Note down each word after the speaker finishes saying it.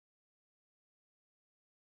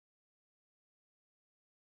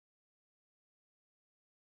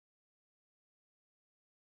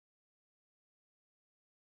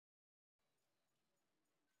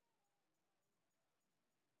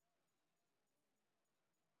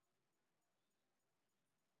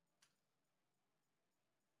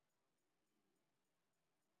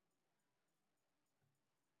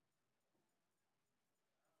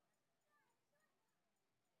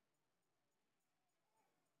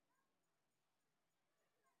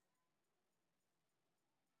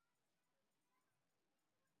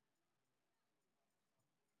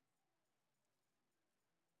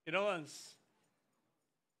Grüß.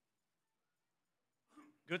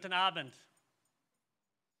 Guten Abend.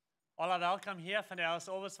 Alle welkom hier von der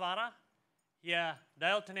Oberswara, hier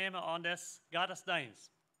deel te nemen aan des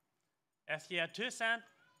Gottesdienst. Als je thuis bent,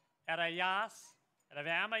 ja's,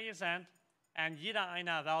 waar je bent, en jeder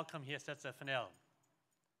einer welkom hier sitzen van u.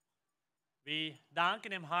 We danken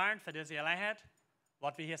dem Herrn voor deze gelegenheid,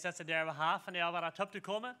 wat we hier sitzen der hebben van der waar op te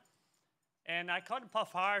komen. En ik had een paar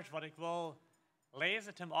vers wat ik wil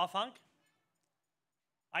lezen zum Anfang.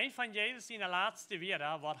 Ein von Jesus in der letzten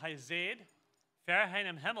Wieder, was er sagt, für ihn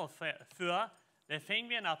im Himmel für, da finden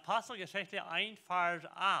wir in Apostelgeschichte 1, Vers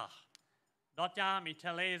 8. Dort ja mit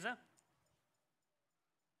zu lesen.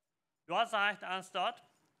 Dort sagt uns dort,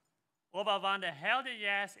 aber wenn der Herr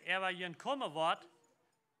Jesus über kommen wird,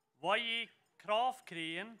 wo je Kraft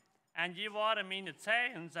kriegen, und je waren meine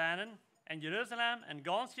Zeichen sein, in Jerusalem, in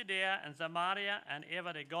ganz Judäa, in Samaria, und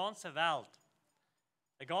über die ganze Welt.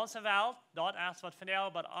 De ganze Welt, dat is wat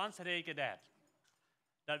vandaag bij ons rekent.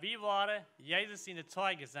 Dat we waren Jezus in de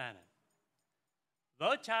Zeugen zijn.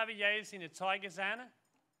 Wat hebben Jezus in de Zeugen zijn?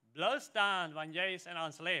 Bloos dan, wanneer Jezus in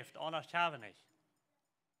ons leeft, anders hebben we niet.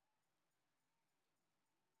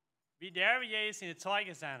 Wie der Jezus in de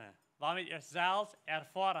Zeugen zijn, wanneer we zelf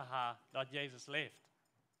ervaren hebben dat Jezus leeft.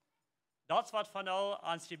 Dat is wat van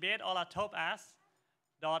ons gebed aller top is,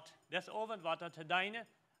 dat des Abend wat dat te dienen,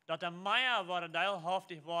 dat de Meier worden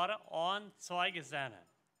deelhaftig worden aan Zeugen zijn.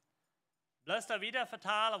 Bloß da wieder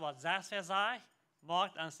vertalen, wat selbst wer sagt,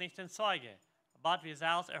 macht uns nicht den Zeuge, was wir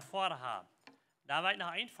selbst erfahren haben. Da wird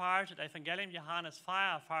noch ein Vers, das Evangelium Johannes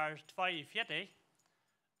 4, Vers 42,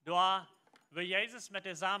 da will Jesus mit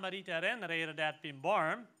der Samariterin reden, der beim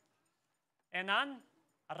Baum, und dann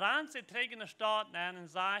rannt sie tegen de Stadt an und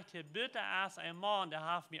sagt, hier bitte als ein Mann, der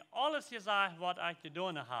hat mir alles gesagt, was ich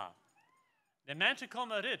getan habe. De mensen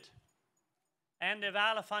komen uit en de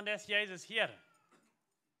willen van des Jezus heren.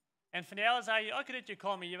 En vandaag zou je ook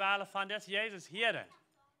uitgekomen, je willen van des Jezus heren.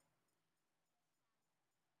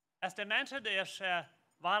 Als de mensen die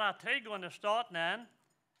waren terug in de stad nemen,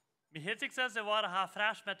 ze waren haar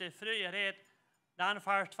frisch met de vrouw gereed, dan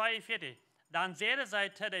vers 42. Dan zeiden zij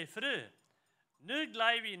te de vrouw, nu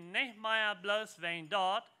blijven we niet meer bloos wegen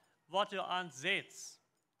dat, wat u ons zegt.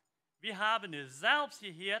 We hebben nu zelfs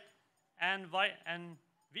gehoord, en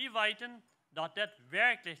we weten dat dit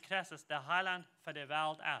werkelijk Christus de Heiland voor de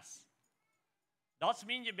wereld is. Dat is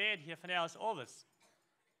mijn gebed hier vanuit ons.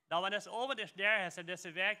 Dat wanneer het over is der is en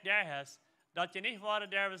deze werk der is, dat je niet worden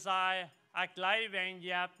der zeggen, ik leef en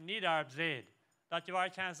je hebt niet daarop zit. Dat je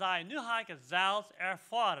wordt kan zeggen, nu heb ik het zelfs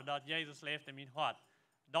ervaren dat Jezus leeft in mijn hart.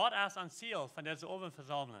 Dat is een ziel van deze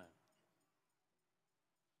oververzameling.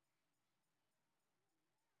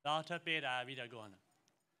 Dat het beter wieder gaan.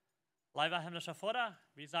 Lieber himmlischer Vater,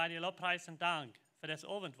 wir sagen dir Lobpreis und Dank für das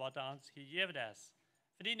Abend, was du uns gegeben hast.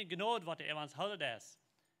 Für die Gnade, was du uns haltet hast.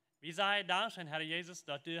 Wir sagen Dankeschön, Herr Jesus,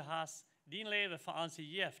 dass du hast dein Leben für uns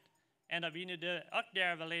gegeben und dass wir nu auch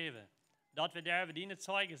derbe leben. Dass wir derbe deine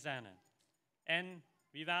Zeugen sind. Und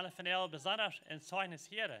wir wollen von dir besonders ein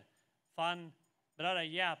Zeugnis hören von Bruder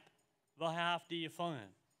Jeb, wo hat die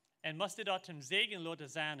gefunden. Und musst du dort im Segen lassen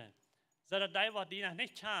sein, sodass die, was die noch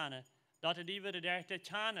nicht kennen, dat die willen der te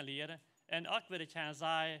kennen leren en ook willen kunnen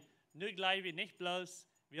zeggen, nu blijven we niet bloos,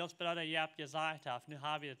 wie ons broeder Jeb gezegd heeft, nu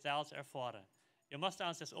hebben we het zelfs ervaren. Je moet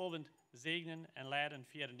ons das Abend segnen en leiden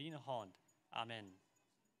via deine Hand. Amen.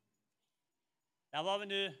 Dan willen we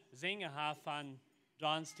nu zingen van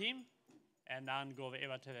John's team en dan gaan we even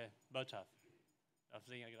naar de boodschap. Dat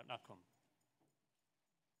zingen we nog komen.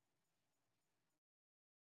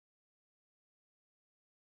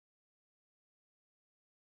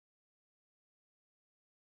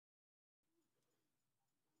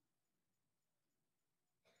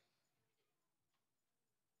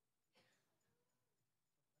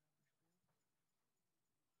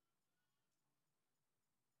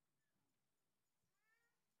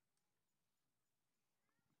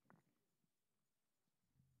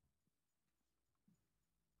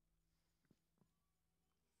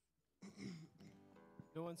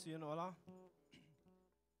 Hallo und Sie alle.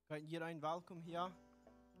 Könnt jeder ein Welcome hier.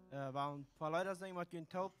 Weil ein paar Leute sagen, was gehen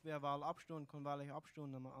taub, wer will abstunden, kann weil ich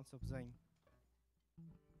abstunden, dann mal ans singen.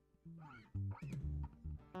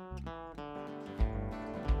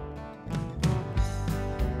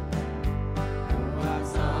 Du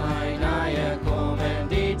hast eine kommen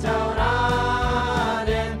die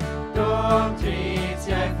Tauraden, drum trittst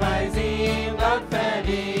ich bei sie Gott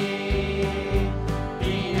verdient.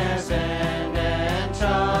 Deine Sünden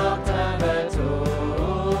Schatten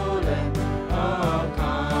betonen, oh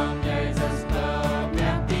komm, Jesus, glaub,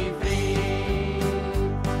 mir die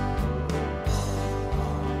Frieden.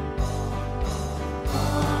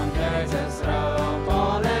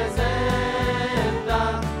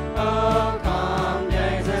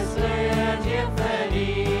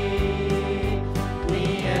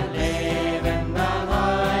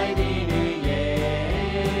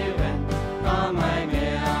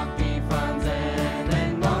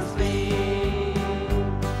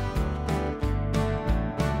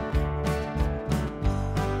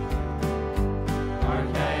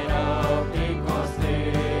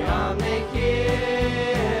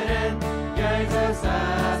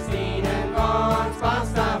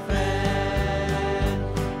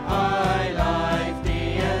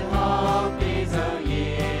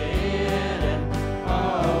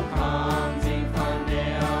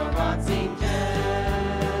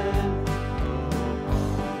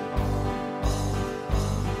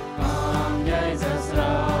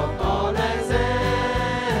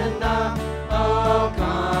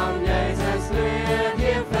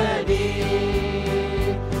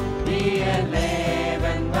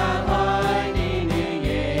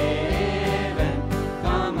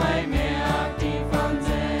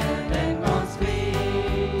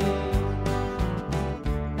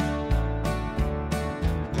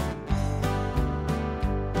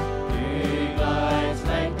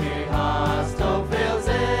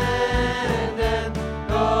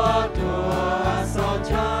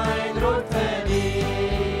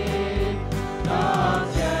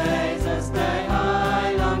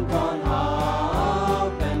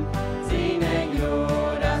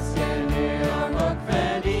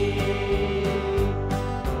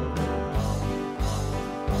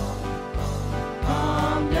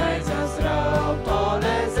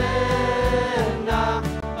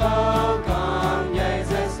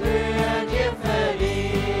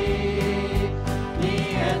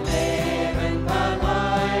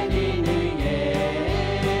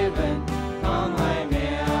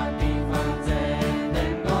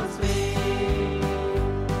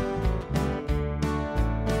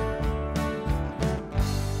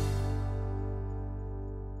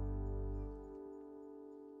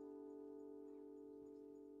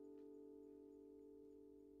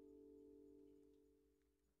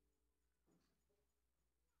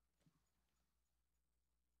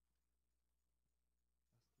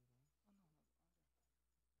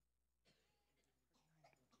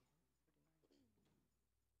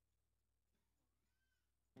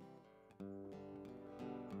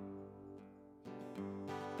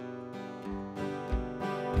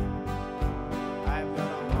 I've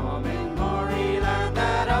got a Home in glory land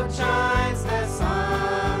that outshines the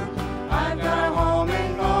sun. I've got a home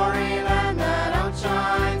in glory land that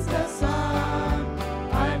outshines the sun.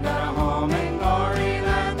 I've got a home in glory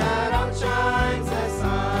land that outshines the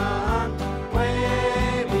sun.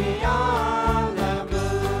 Way beyond the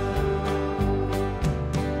blue.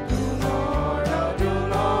 Do Lord, oh do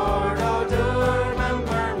Lord, oh do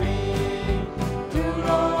remember me. Do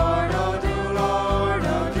Lord, oh do Lord,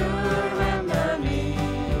 oh do remember me.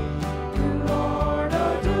 Do Lord,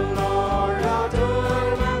 oh do Lord, oh do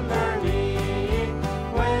remember me.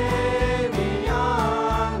 Way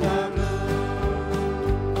beyond the blue.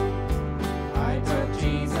 I took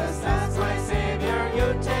Jesus as my Savior,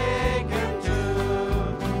 you take him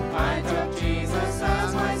too. I took Jesus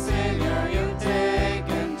as my Savior, you take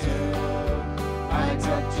him too. I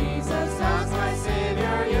took Jesus as my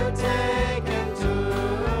Savior, you take him too.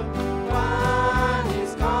 When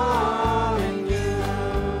he's calling you.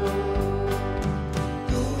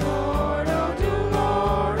 Do Lord, oh do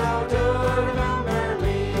Lord, oh do remember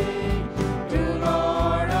me. Do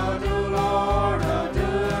Lord, oh do Lord, oh do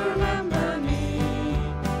remember me.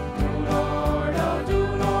 Do Lord, oh do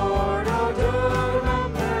Lord, oh do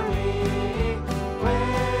remember me.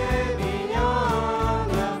 Way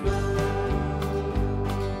beyond the blue.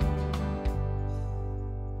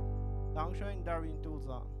 Dankeschön, Darwin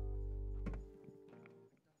Tulsa.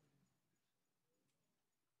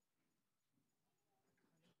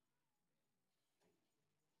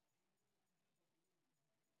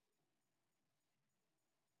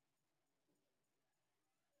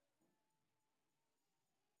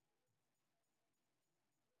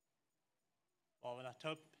 Waar we naar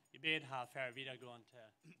top gebeden hebben, ver wieder gaan te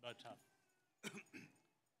boodschap.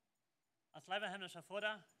 Als lieve hemelse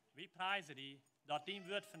Vader, we prijzen die dat die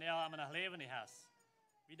woord van jou aan mijn leven is.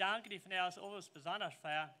 We danken die van jou als alles besonders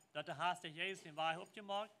ver, dat de haast de Jezus in waar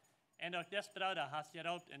opgemaakt en ook des bruder hast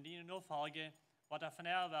geroopt in die nachfolge, wat er van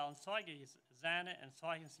jou wel een zeuge zijn en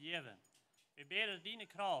zeugens geven. We bidden die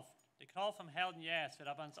kracht, de kracht van Helden Jezus, wird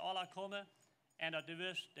op ons alle komen en dat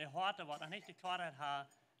de harten wat nog niet de klaarheid hebben,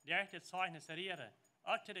 der het zeugnis reren,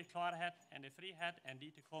 ook de klaarheid en de vrijheid en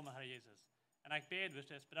die te komen, Herr Jezus. En ik bid, dus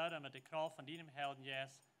des bruder met de kracht van die Helden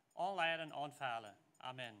Jezus, aanleiden en aanvallen.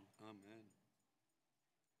 Amen. Amen.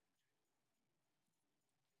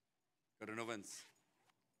 Goedenavond.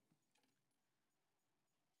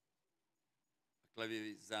 Ich glaube,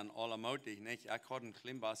 wir sind alle mutig, nicht? Ich habe ein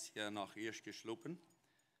Klimbas hier nach erst geschlupen.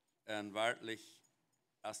 Und wirklich,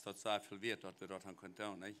 erst dort so viel wird, dass wir dort haben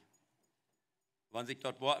können, nicht? Wenn sich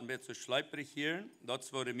dort Worten wird zu schleiprig hier,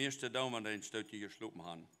 das war der meiste Daumen, den Stöcke geschlupen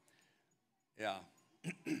haben. Ja.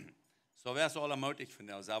 So wäre es alle mutig von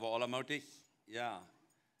uns, aber alle mutig, ja.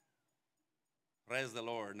 Praise the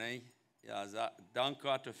Lord, ne? Ja, dank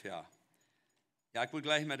Gott dafür. Ja, ich will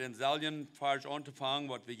gleich mit den Salien-Vers anfangen,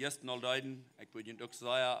 was wir gestern all deuten. Ich will Ihnen auch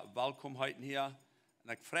sagen, willkommen heute hier.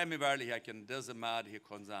 Und ich freue mich wirklich, dass ich in dieser Mal hier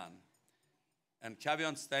kann sein. Und ich habe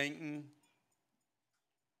uns denken,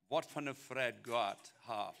 was für eine Freude Gott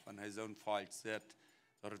hat, wenn er so ein Volk sieht,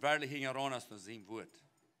 dass es wirklich hingeran ist, dass sein Wort.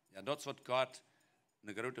 Ja, das wird Gott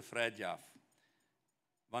eine große Freude geben.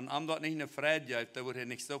 Wenn ihm dort nicht eine Freude gibt, dann wird er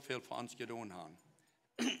nicht so viel für uns getan haben.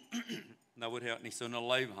 Dann wird er nicht so ein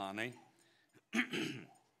Leben haben, ne?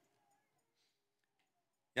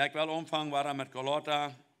 Ja, ich will anfangen mit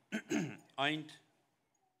Galater 1,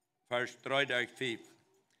 Vers 3 durch 5.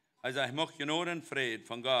 Also ich möchte Gnade und Frieden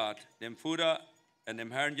von Gott, dem Vater und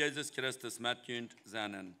dem Herrn Jesus Christus mit uns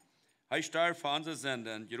sein. Er starb für unsere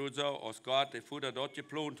Sünden, Jerusalem, als Gott, der Vater dort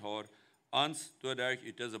geplant hat, uns durch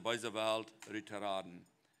in diese böse Welt zu retten.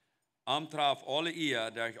 Traf alle ihr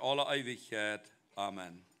durch alle Ewigkeit.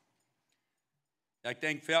 Amen. Ich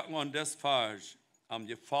denke, wir an das Vers am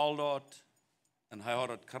Gefall dort, und er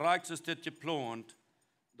hat das Charakter geplant,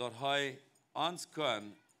 dass er uns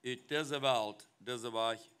kann in diese Welt, diese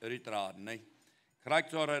Weg retten. Ne?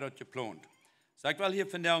 Charakter hat er das geplant. So, ich will hier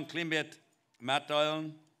von dir ein klein bisschen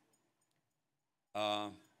mitteilen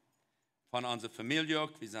von unserer Familie.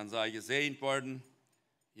 Wir sind sehr gesehen worden.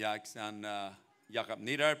 Ja, ich bin Jakob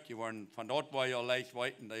Neudorf, die waren von dort, wo ja leicht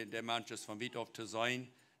weiten, der Mensch ist von Neudorf zu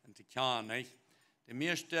sein und zu kennen, nicht? Die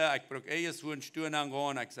meisten, ich brauche eher so einen Stuhl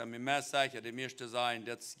angehen, ich sage mir mehr sicher, die meisten sagen,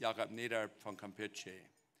 das ist Jakob Neudorf von Campeche.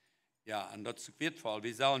 Ja, und das ist der Fall.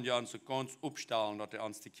 Wir sollen ja uns ganz aufstellen, dass wir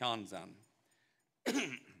uns zu kennen sind.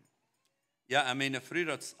 Ja, meine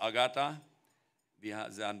Früher Agatha,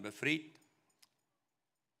 wir sind befreit.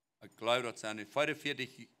 Ich glaube, das sind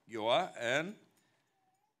 45 Jahre und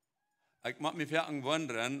ich mag mich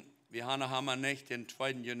wundern, wir haben nicht den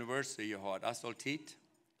zweiten University gehört. Das soll Tiet?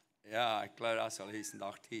 Ja, ich glaube, das soll hießen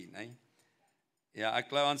auch Tiet, ne? Ja, ich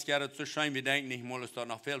glaube, uns gerne zu scheinen, wir denken nicht mal, es dort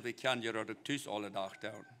noch viel, wir können ja dort Tüß alle Tag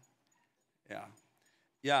tun. Ja.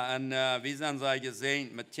 Ja, und wir sind sehr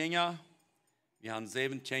gesehen mit Kinder. Wir haben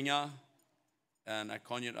 7 Kinder. Und es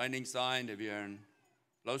kann nicht einig sein, dass wir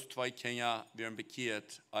bloß 2 Kinder werden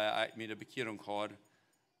bekehrt, mit der Bekehrung hat.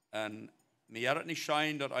 Und mir wird nicht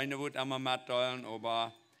scheinen, dass einer wird immer mitteilen,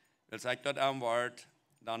 aber wenn ich dort anwart,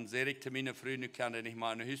 dann sehe ich zu meinen Freunden, kann nicht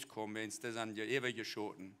mal in ein Haus kommen, wenn sie sind ja ewig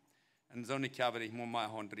geschoten. Und so eine Kerbe, ich muss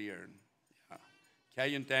mal handrieren. Ja.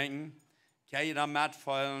 Kann ich denken, kann ich dann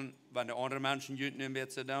mitfallen, wenn die anderen Menschen nicht mehr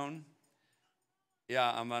zu tun?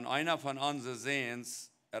 Ja, und wenn einer von uns sehen,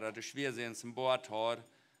 oder die Schwersehens im Bord hat,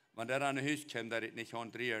 wenn der an ein Haus kommt, der nicht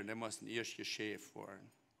handrieren, der muss erst geschäft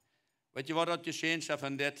werden. Weißt du, was das geschehen ist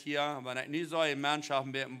von das hier? Wenn ich nie so einen Menschen auf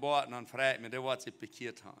dem Bord dann fragt mich, der wird sich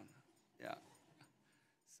bekehrt haben. Ja.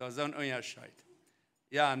 So ein Unterschied.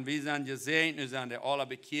 Ja, und wir sind gesehen, wir sind alle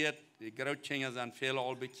bekehrt. Die Großkinder sind viele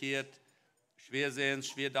alle bekehrt. Schwersehens,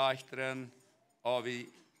 Schwerdächtern. Aber wir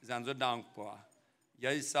sind so dankbar.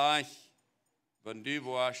 Jesus sagt, wenn du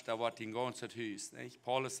warst, da war dein ganzes Haus. Nicht?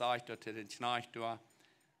 Paulus sagt, dass er den Schnarch da.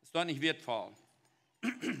 Das ist doch nicht wertvoll.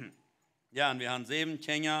 Ja, und wir haben 7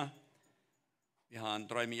 Kinder. Wir haben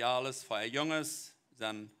 3 Mädels, 2 Jungs.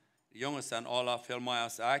 Die Jungs sind alle viel mehr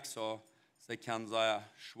als ich, so sie können sehr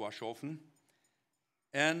schwer schaffen.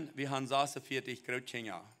 Und wir haben 46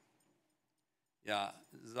 Großkinder. Ja,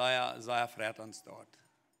 sehr freut uns dort.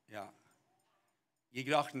 Ja. Ich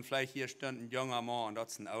dachte, vielleicht hier steht ein junger Mann,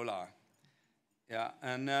 das ist ein Aula. Ja,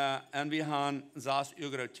 und wir haben 6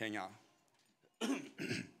 Großkinder.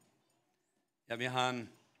 Ja, wir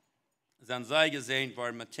sind sehr gesehen,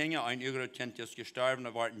 weil mit Kinder ein Großkind ist gestorben,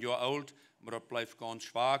 er war ein Jahr alt, aber das bleibt ganz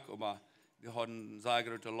schwach, aber wir hatten sehr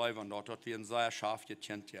große Leute dort, das wir ein sehr scharfes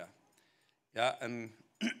Kind hier. Ja, und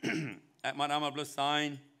es muss einmal bloß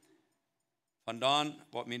sein, von dann,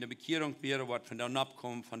 was mir eine Bekehrung wäre, was von dann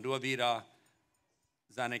abkommt, von da wieder,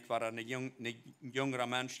 ich war ein jüngerer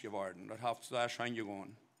Mensch geworden. Das hat sehr schön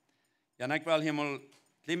gegangen. Ja, und ich will hier mal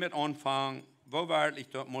mit anfangen, wo war ich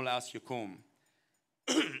dort mal erst gekommen?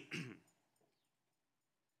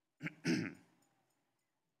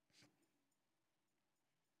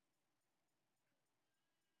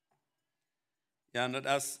 Ja, und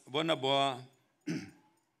das ist wunderbar.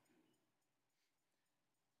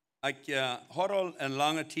 Ich habe eine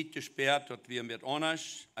lange Zeit gesperrt, dass wir mit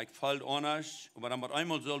anders, ich fällt anders, aber dann mit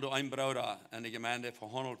einmal sollte ein Bruder in der Gemeinde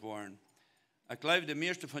verhandelt werden. Ich glaube, der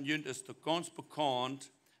meiste von Ihnen ist doch ganz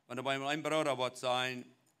bekannt, wenn er bei einem Bruder wird sein,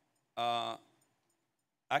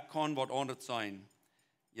 ich kann was anderes sein.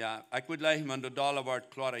 Ja, ich würde gleich, wenn der Dollar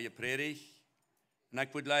wird klarer gepredigt, und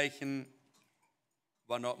ich würde gleich, wenn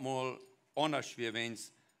das mal anders wäre, wenn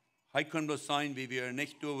es hij kan bloß sein, wie wir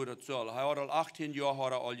nicht durch das soll. Er hat 18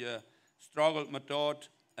 Jahre all gestruggelt mit dort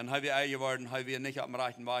und hij wir geworden, hij wir nicht am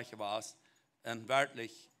rechten Weg gewesen. Und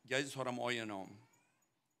wirklich, Jesus hat ihm angenommen.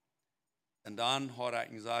 Und dann hat er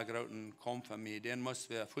einen sehr großen Kampf von mir, den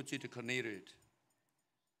mussten wir vorziehen können.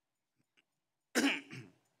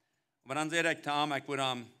 Aber dann sehe ich ihm, ich würde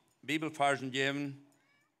ihm Bibelversen geben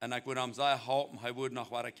und ich würde ihm sehr halten, er würde nach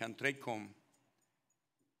was er kann zurückkommen.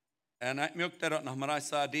 Und ich merkte das noch mal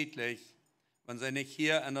sehr deutlich, wenn sie nicht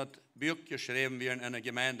hier in das Buch geschrieben werden in der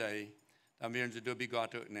Gemeinde, dann werden sie durch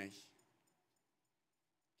Gott auch nicht.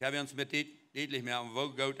 Ich habe uns mit deutlich mehr, wo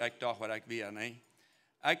Gott ich doch, was ich will. Ne?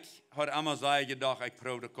 Ich habe immer so gedacht, ich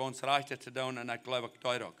probiere ganz recht zu tun und ich glaube, ich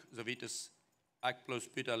tue auch, so wie das ich bloß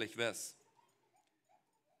bitterlich weiß.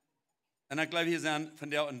 Und ich glaube, hier sind von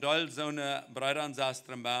der und Doll so eine Brüder und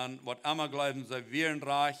Schwestern, was immer glauben, sie wären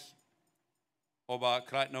reich, aber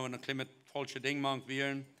gerade noch ein kleines falsche Ding machen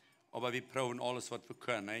wir, aber wir probieren alles, was wir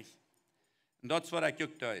können. Nicht? Und das war ich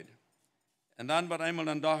gedacht. Und dann war einmal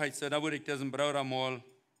dann da, ich so, da würde ich diesen Bruder mal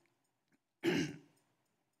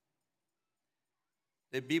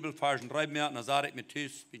die Bibelversen schreiben, dann sah ich mit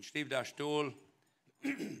Hüß, bin stief der Stuhl.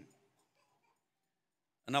 Und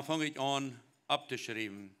dann fange ich an,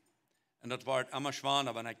 abzuschreiben. Und das war immer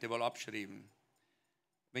schwaner, wenn ich die wohl abschreiben.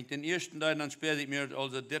 Wenn ich den ersten Teil, dann später ich mir,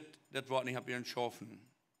 also das Wort nicht, habe ich schaffen.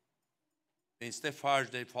 Wenn ich den Vers,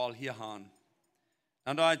 den Fall hier haben.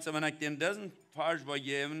 Dann da ich, wenn ich den diesen Vers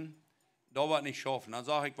geben, da wird nicht schaffen. Dann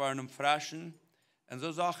sage ich, war in einem Frischen. Und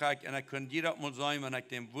so sage ich, und ich könnte jeder mal sagen, wenn ich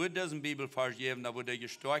dem würde diesen Bibelvers geben, da würde er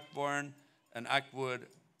gestärkt werden. Und ich würde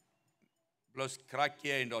bloß Kraft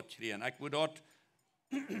gehen dort kriegen. Ich würde dort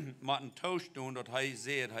mit einem Tausch tun, dass er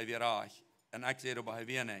sieht, er wird reich. Und ich sehe, aber er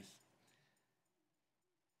wird nicht.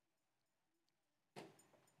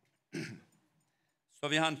 So,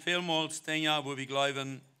 wir haben vielmals Dinge, wo wir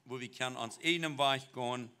glauben, wo wir können ans einem Weg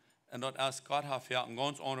gehen und dort erst Gott hat für einen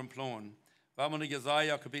ganz anderen Plan. Wenn wir in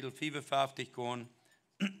Jesaja Kapitel 55 gehen,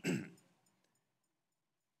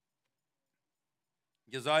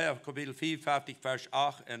 Jesaja Kapitel 55, Vers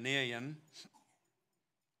 8 und 9.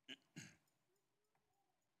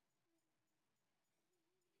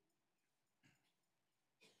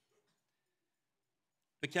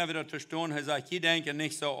 Da können wir das verstehen, er sagt, ich denke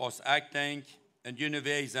nicht so, als ich denke, und jene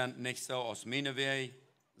Wege sind nicht so, als meine Wege,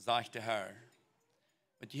 sagt der Herr.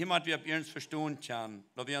 Und jemand, wir uns verstehen können,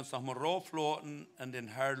 dass wir uns nochmal raufladen und den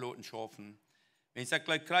Herr lassen schaffen. Wenn ich sage,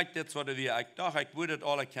 gleich kriegt das, was wir, ich dachte, ich würde das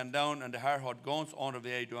alle kennen, und der Herr hat ganz andere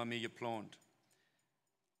Wege durch mich geplant.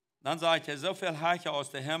 Dann sagt er, so viel Heicher aus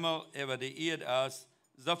dem Himmel über die Erde ist,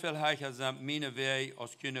 so viel Heicher sind meine Wege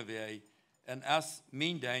aus deine Wege, und erst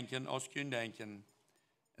mein Denken aus dein Denken.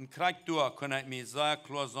 Und kriegt durch, kann ich mir sehr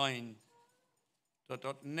klar sein, dass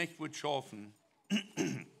das nicht wird schaffen.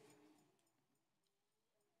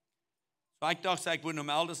 So ich dachte, ich würde am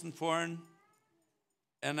Ältesten fahren,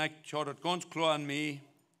 und ich hatte das ganz klar an mich,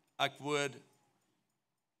 ich würde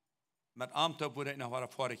mit Amtop würde ich noch weiter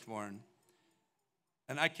fertig werden.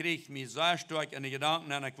 Und ich kriege mich sehr stark in die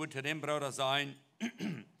Gedanken, und ich würde zu dem Bruder sein,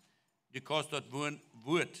 die kostet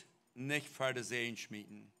wird nicht für die Seen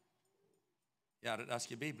schmieden. Ja, das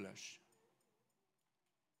ist biblisch.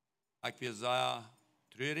 Ich bin sehr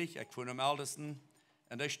traurig, ich bin am Ältesten,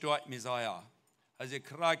 und das stört mich sehr. Also ich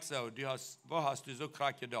kriege so, wo hast du so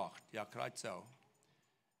krank gedacht? Ja, kriege so.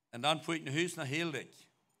 Und dann fuhr ich nach Hause nach Hildig.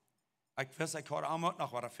 Ich weiß, ich habe auch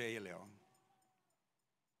noch was Fehler.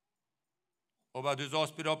 Aber du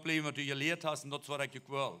sollst bitte bleiben, was du gelehrt hast, und das war ich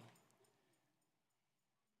will.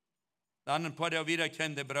 Dann ein paar Tage wieder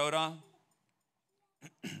kennt der Bruder.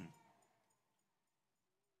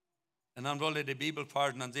 Und dann wollte er die Bibel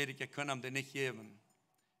fahren, dann sagte ich kann ihm die nicht geben.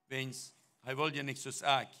 Er wollte ja nicht so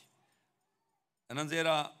sagen. Und dann sagt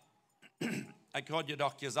er, ich habe dir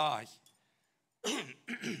doch gesagt.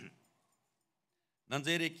 Dann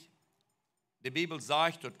sehe ich, die Bibel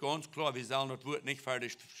sagt dort ganz klar, wir sollen das Wort nicht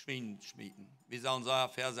fertig Schwein schmieden. Wir sollen sehr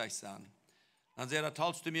versig sein. Dann sagt er,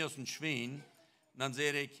 teilst du mir aus dem Schwein? Dann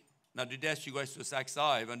sehe ich, na du darfst du was sagst,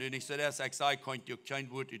 wenn du nicht so das sagst, kannst du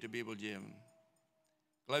kein Wort in der Bibel geben.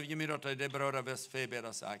 Glaube ich mir, dass der Bruder was viel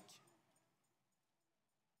besser sagt.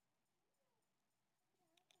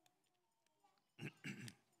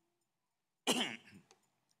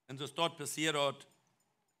 Und was dort passiert hat,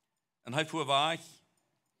 und ich fuhr weg,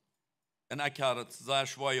 und ich hatte es sehr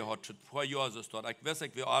schwer gehabt, schon 2 Jahre ist dort. Ich weiß,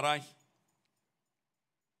 ich war arg.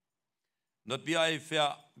 Und das war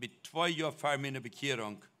ungefähr mit 2 Jahren vor meiner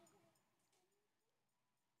Bekehrung.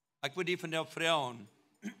 Ich würde von der Frauen,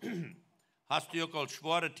 hast du auch als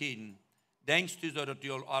schwere Tiden, denkst du so, dass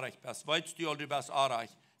du all arg bist, weißt du, du bist arg,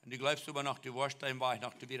 und du glaubst aber nach der Wurstein war ich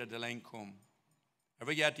nach der wieder der Länge kommen.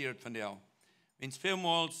 Aber ich hätte von dir. Wenn es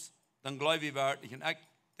vielmals, dann glaube ich wirklich, und ich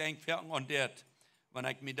denke an das, wenn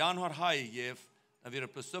ich mir dann hat heimgegeben, dann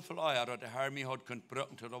wird es so viel Eier, dass der Herr mich hat können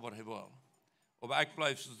brücken, was er will. Aber ich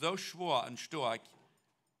bleibe so schwer und stark,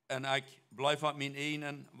 und ich bleibe auf meinen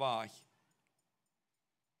eigenen Weg.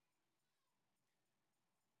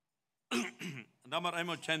 Und dann haben wir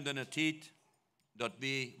einmal eine Zeit, dass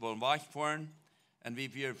wir wollen wegfahren, und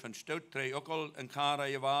wie wir von Stuttgart auch in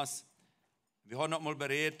Kanada waren, wir haben noch mal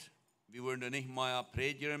bereit, wir wollen nicht mehr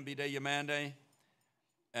predigen bei der Gemeinde.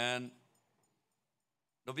 Und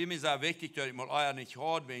da war mir sehr wichtig, dass ich mal Eier nicht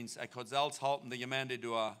habe, wenn ich selbst halten, die Gemeinde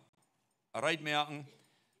durch Reitmerken,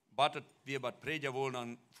 aber wir bei predigen wollen,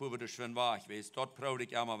 dann fuhren wir durch den Weg. Weißt, dort brauche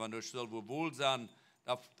ich immer, wenn du selber wohl sein,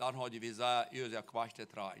 dann hat wir sehr Quachte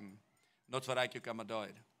tragen. Und das war eigentlich immer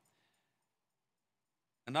dort.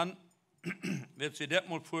 Und dann wird sie das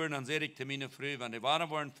mal fuhren, dann sehe ich zu meiner Frau, wenn die waren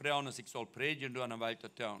wollen, Frauen, dass ich soll predigen, dann wollte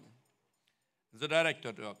ich das tun. Und so direkt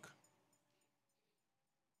das auch.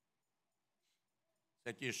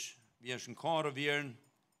 Sagt ich, wir sind Korre wählen,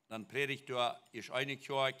 dann predigt du, ich eine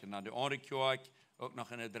Kirche, dann die andere Kirche, auch noch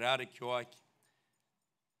eine dritte Kirche.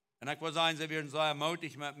 Und ich will sagen, sie werden sehr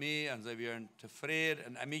mutig mit mir, und sie werden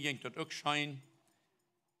zufrieden, und mir ging das auch schein.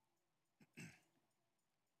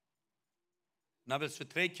 Und wenn wir es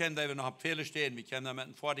vertreten können, da wir noch auf viele stehen, wir können mit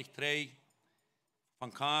einem 43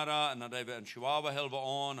 von Kanada, und dann haben wir in Schwabe helfen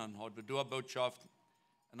an, und haben wir Durchbotschaft,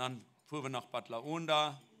 und dann fuhren wir nach Bad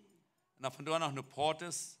Launda. Und dann von dort nach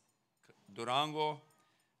Portes, Durango.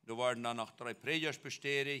 Da waren dann noch 3 Predigers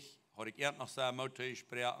bestätigt. Habe ich erst noch sehr mutig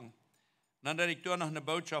gesprochen. Und dann werde ich dort noch eine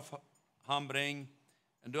Botschaft bringen.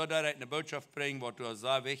 Und dort werde ich eine Botschaft bringen, was dort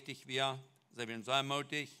sehr wichtig war. Sie waren sehr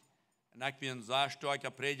mutig. Und ich bin ein sehr starker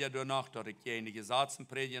Prediger danach, dass ich einige Sätze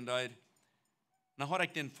predigen darf. Und dan had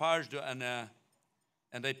ik den Vers door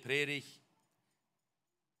en die predigt.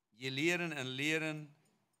 Je leren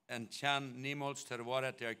en kan niemals ter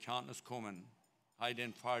waarheid der erkenntnis komen. Hij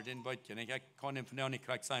den Vers in buiten. Ik kan hem vandaag niet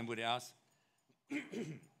krijg zijn, wo hij is.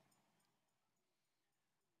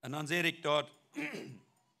 En dan zeg ik dort,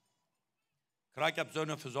 krijg op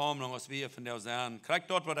zo'n verzameling als we vandaag zijn. Krijg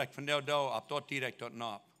dort wat ik vandaag doe, ab dort direct dort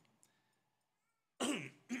nap.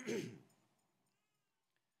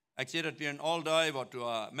 Ik zie dat we in all day, wat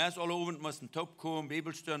we mes alle avond moesten opkomen,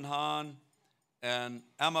 Bibelstunden gaan,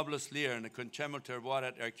 en allemaal bloß leren, dan kunt je ter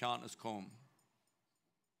waarheid erkenntnis komen.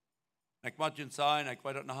 Ik moet je zeggen, ik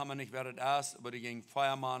weet het nog helemaal niet wer het is, maar ik ging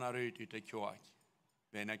 4 maanden uit de kerk,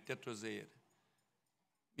 wenn ik dit zo zie.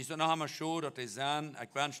 Ik ben nog helemaal zo dat die zijn, ik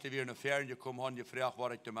wenschte weer naar Ferien gekomen hadden, gevraagd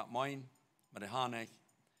wat ik damit meen, maar dat ga niet.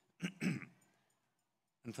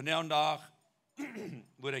 En vandaag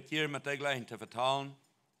word ik hier met die gleichen te vertellen,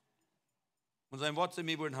 und sein Wort zu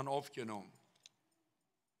mir wurden aufgenommen.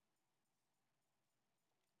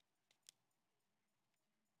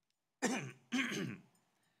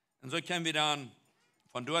 Und so können wir dann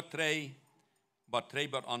von dort drei bei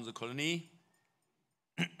unserer Kolonie.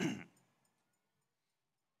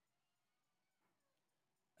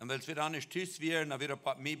 Und wenn wir dann nicht tüß wären, dann wird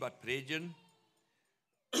er mir was predigen.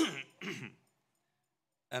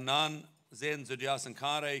 Und dann sehen sie, die aus dem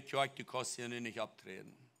Karre, ich kann die Kosten nicht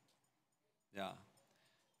abtreten. Ja.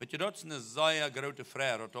 Weet je, dat is een zeer grote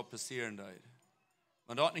vraag wat dat passieren daar.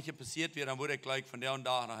 Wenn dat niet passiert wird, dann würde ich gleich von der und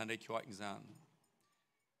da nach in der Kirche sein.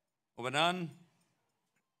 Aber dann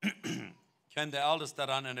kam der Älteste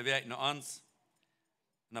daran in der Werk noch ans.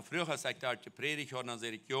 Und dann früher als ich da gepredigt habe, dann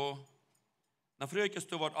sage ich, ja. Dann früher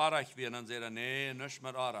ist du was arreich werden, dann sagt er, nee, nicht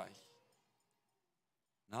mehr arreich.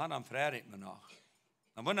 Na, dann frage ich mich nach.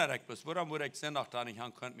 Dann wundere ich mich, warum würde ich Sonntag da nicht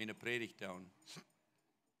haben können, meine Predigt tun.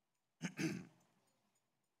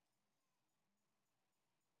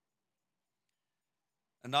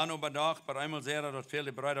 Und dann überdacht, bei einmal sehr, dass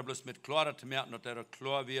viele Brüder bloß mit Klare zu merken, dass er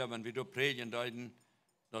klar wird, wenn wir da predigen,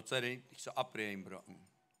 dass sie nicht so abreden brauchen.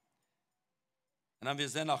 Und dann wir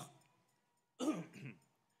sind nach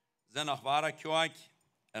wahrer Kirche,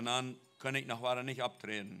 und dann kann ich nach wahrer nicht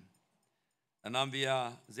abtreten. Und dann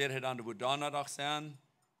wir sehr dann wo Donnerstag sein,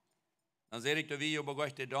 dann sehe ich, dass wir über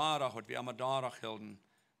die Donnerstag, und wir einmal Donnerstag hielten.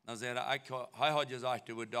 Dann sagt er, er hat gesagt,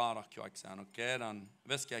 du wirst da Kirche sein. Okay, dann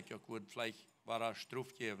weiß ich auch gut, vielleicht war er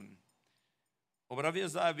Struf geben. Aber das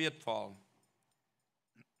ist sehr wertvoll.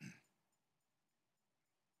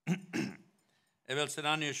 Will sie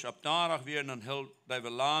dann nicht ab Donnerstag werden und da wir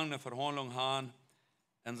lange eine Verhandlung haben.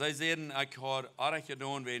 Und sie sehen, ich habe Arach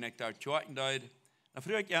getan, wenn ich da Kirche deut. Dann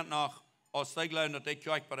frage ich nach, aus sie glauben, dass die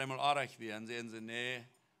Kirche bei einmal Arach wird. Und sehen sie, nee,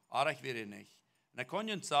 Arach wird nicht. Und dann kann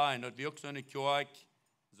es sein, dass wir auch so eine Kirche,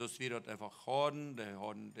 so wie das einfach haben,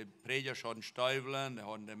 die Prediger haben Steufeln, die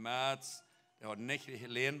haben den März, die haben nicht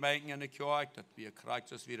Lehnbänken in der Kirche, dass wir kriegen,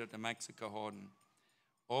 so wie das in Mexiko haben.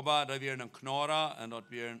 Aber da wir einen Knorrer und dass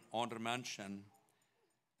wir andere Menschen.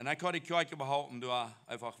 Und ich habe die Kirche behaupten, du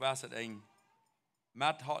einfach weißt, ein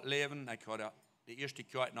Matt hat leben. Ich habe die erste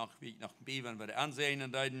Kirche nach Biven, bei der Ansehen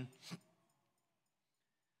und dann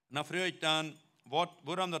frage ich dann,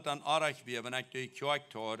 warum das dann erreicht wird, wenn ich die Kirche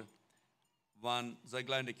habe, wenn sie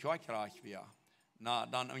gleich in die Kirche reich wäre,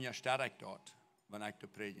 dann unterstelle ich dort, wenn ich die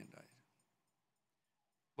predigen darf.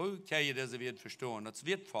 Wo kann ich das wird verstehen? Das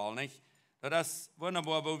wird voll, nicht? Das ist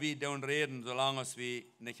wunderbar, wo wir dann reden, solange wir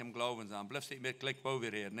nicht im Glauben sind. Plötzlich mit Klick, wo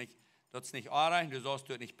wir reden, nicht? Das ist nicht erreicht, du sollst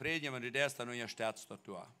dort nicht predigen, wenn du das dann unterstellst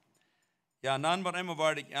dort. Ja, und dann war immer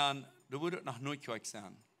weiter an, du würdest nach Neudorf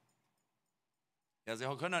sein. Ja, sie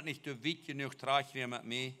können nicht so weit genug tragen mit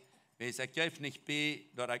mir, weil ich gebe nicht bei,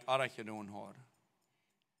 dass ich erreicht getan habe.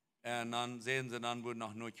 Und dann sehen sie, dann würde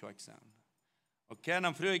nach Neudorf sein. Okay,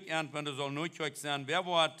 dann frage ich, wenn du soll Neudorf sein, wer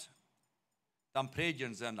wird dann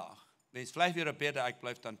predigen Sonntag? Wenn es vielleicht wieder besser, ich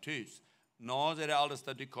bleibe dann tschüss. No, sagt er, alles,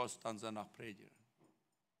 das du kostet, dann Sonntag predigen.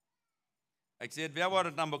 Ich sage, wer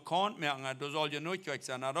wird dann bekannt merken, du sollst ja Neudorf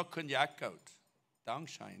sein, na, da könnt ihr auch gut.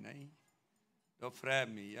 Dankeschön, ne? Da freut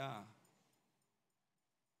mich, ja.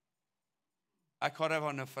 Ich habe einfach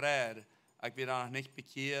eine Freude. Ich bin noch nicht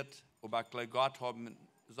bekehrt, aber ich glaube, Gott hat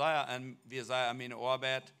wir sei an meine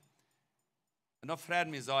Arbeit. Und da freut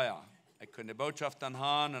mich sehr. Ich kann die Botschaft dann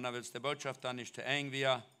haben, und dann will die Botschaft dann nicht zu eng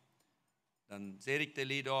werden. Dann sehe ich die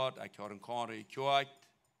Lied dort, ich habe einen Chor gekriegt,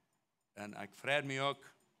 und ich freue mich auch.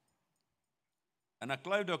 Und ich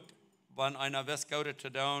glaube auch, wenn einer was Gutes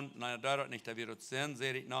zu tun, und einer dort nicht, da wird es sehen,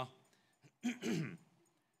 sehe ich noch.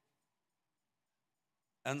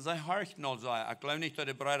 En zij horchten al zei, ik geloof niet dat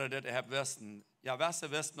de Brüder dit hebben wisten. Ja, Wasser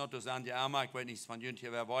wisten dat, dus zijn die Emma, ik weet niet van jullie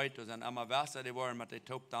wer weet, dus zijn Emma Wasser, die waren met de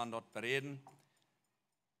top dan dort bereden.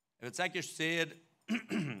 Ik wil zeker zeggen,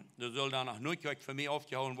 du soll dan noch nooit für mich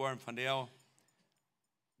aufgeholt worden von der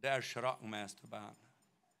erschrocken meeste baan.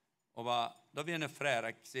 Aber da wir eine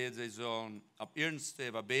Frage, ich sehe, sie sollen ab ernst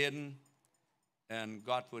über beten und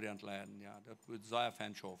Gott würde entleiden. Ja, das würde sehr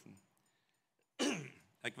fan schaffen.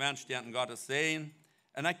 Ich wünsche dir Gottes Segen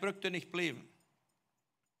und ich brauchte nicht bleiben.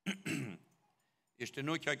 Ich stehe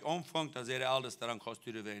nur gleich umfangen, dass ihr alles daran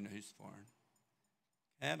kostet, dass wir in ein Haus fahren.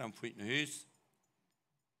 Ja, dann fahre ich in ein Haus.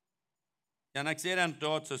 Ja, und ich sehe dann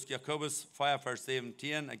dort, so ist Jakobus 4, Vers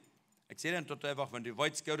 17, ich sehe dann dort einfach, wenn du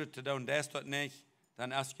weißt, Gott zu tun, das dort nicht,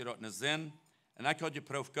 dann hast du dort einen Sinn. Und ich habe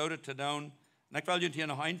geprüft, Gott zu tun. Und ich will hier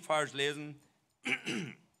noch ein Vers lesen.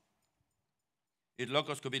 In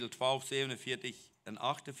Lukas Kapitel 12, 47 und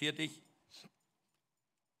 48.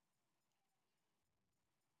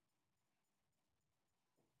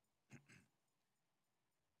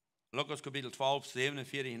 Lukas Kapitel 12,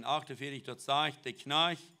 47 und 48, dort sagt der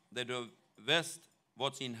Knecht, der du wisst,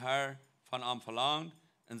 was sein Herr von ihm verlangt,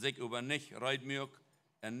 und sich über nicht reitmüg,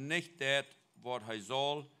 und nicht das, was er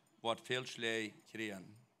soll, was viel Schläge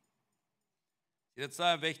kriegen. Es ist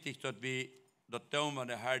sehr wichtig, dass wir das tun, was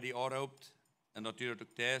der Herr die anruft, und natürlich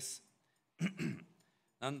das.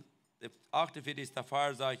 Dann, der 48.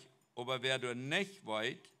 Vers sagt, aber wer du nicht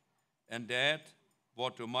weißt, und das,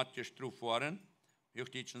 was du mit gestruft worden,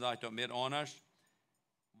 Hochdeutschen sagt das mehr anders,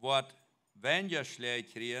 was, wenn ihr Schläge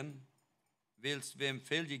kriegen, willst wem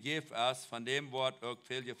viel gegeben ist, von dem Wort auch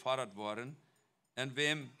viel gefordert worden, und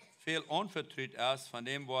wem viel unvertrüht ist, von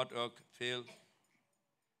dem Wort auch viel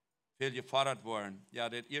gefordert worden. Ja,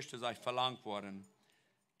 das erste sei verlangt worden.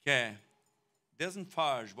 Okay, diesen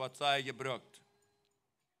Vers, was sei gebraucht?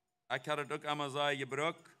 Ich habe das auch einmal sei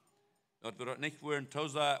gebraucht, dass wir das nicht wollen,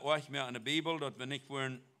 euch mehr an der Bibel, dass wir nicht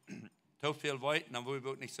wollen, so viel weiten, dann wollen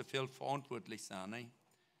wir auch nicht so viel verantwortlich sein. Ne?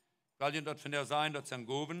 Weil ihr dort von der sein, dass sie ein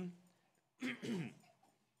Goben,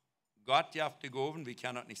 Gott darf die Goben, wir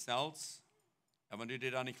kennen das nicht selbst, aber wenn du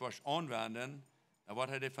dir da nicht was anwenden, dann wird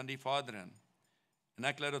er dir von dir fordern. Und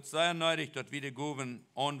ich glaube, es sehr nötig, dass wir die Goben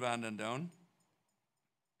anwenden tun.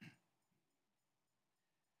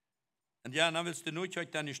 Und ja, dann willst du nur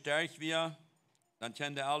dann nicht stärker werden, dann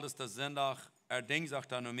kennt ihr alles, das Sonntag, Ding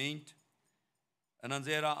sagt er noch meint. Und dann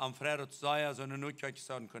seht ihr am Freitag sei so eine Notwehr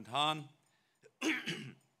sagen könnt haben.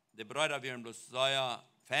 Die Brüder werden bloß sehr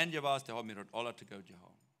Fan gewesen, die haben mir dort alle zu gut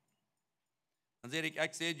gehabt. Dann sehe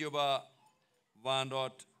ich sehe die aber, wenn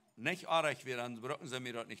dort nicht arg wird, dann brauchen sie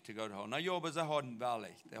mir dort nicht zu gut haben. Na ja, aber sie haben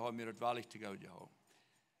wahrlich, die haben mir dort wahrlich zu gut gehabt.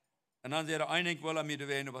 Und dann seht ihr, einig wollen mir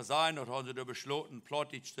die über sein, dort haben sie da beschlossen,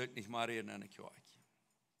 Plottig nicht mal reden in der Kirche.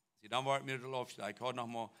 Sie dann wollten mir dort aufsteigen. Ich habe noch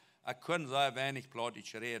mal, ich konnte sehr wenig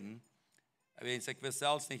Plottig reden. Ich weiß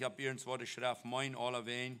selbst nicht, ob irgendwo die Schrift mein alle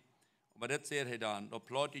wen. Aber das seht ihr dann. Das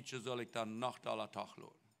Plottische soll ich dann Nacht aller Tag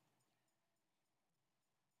lohnen.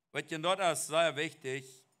 Weil dort ist sehr wichtig,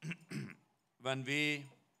 wenn wir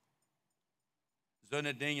so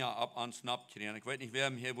eine Dinge ab uns abkriegen. Ich weiß nicht,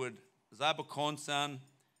 wer hier wohl sehr bekannt sein.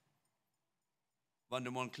 Wenn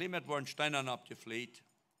du mal ein Klima worden Steinen abgefliegt,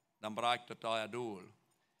 dann braucht das da ja durch.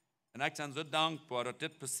 Und ich bin so dankbar, dass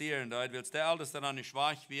das passieren wird, weil der Älteste dann nicht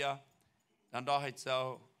schwach wird. Dann dachte ich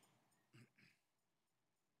so,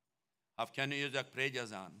 auf keine Ursache Prediger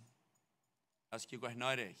sein. Das ist euch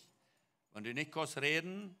nötig. Wenn du nicht kannst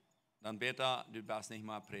reden, dann bitte, du bist nicht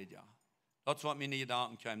mal Prediger. Das ist, was meine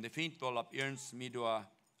Gedanken kommen. Der Feind will ab ernst mich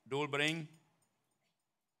durchbringen.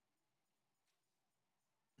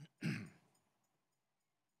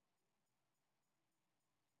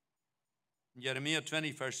 Jeremia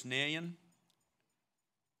 20, Vers 9.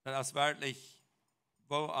 Das ist wirklich,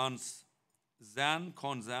 wo uns sein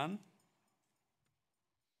kann sein.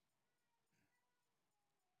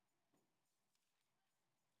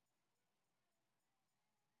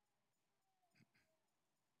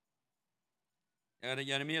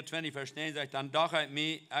 Jeremia 20, Vers 9 sagt, dann dachte ich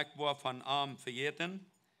mir, ich war von arm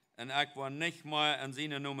vergeten und ich war nicht mehr an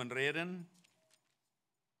seine Namen reden.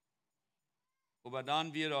 Aber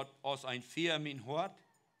dann wird aus ein Vier mein Hort.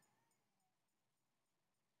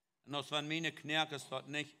 Und als wenn meine Knirkes dort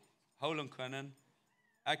nicht holen können,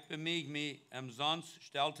 ich bemühe mich, umsonst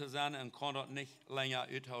still zu sein und kann dort nicht länger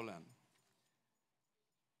ausholen.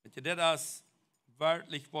 Das ist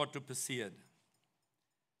wirklich, was passiert.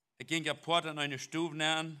 Ich ging kaputt an eine Stube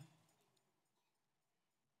nähen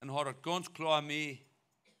und hatte ganz klar mir,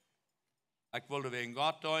 ich wollte wegen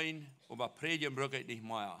Gott tun, aber predigen brauche ich nicht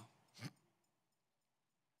mehr.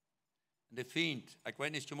 De Feind, ik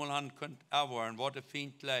weet niet of je mal aan kunt erwarten, wat de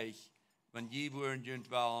Feind gleich, wenn je woorden junt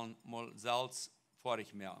wel mal zelfs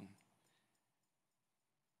vorig merken.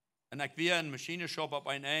 En ik weer een machineshop op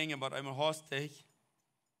een enge, wat eenmaal hastig,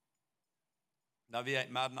 da weer ik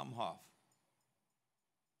midden am Hof.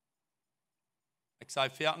 Ik zei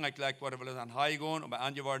fertig, ik gleich worden we aan Hai gaan, aber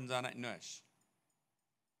angeworden zijn ik niet.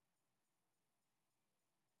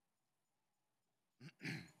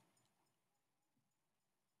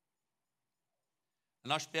 En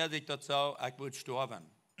dan speelde ik dat zo, ik moet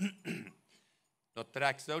sterven. Dat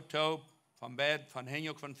trekt zo taub, van bed, van heen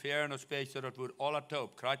ook van ver, en dan speelde ik zo, dat wordt alle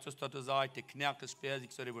taub. Krijgt zoals dat zei, de knerken speelde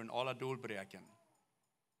ik zo, die worden alle doorbreken.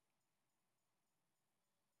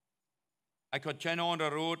 Ik had geen andere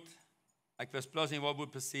rood, ik wist bloß niet wat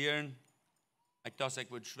moet passeren. Ik dacht, ik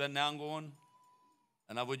moet schwimmen aangaan,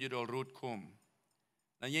 en dan wordt je door rood komen.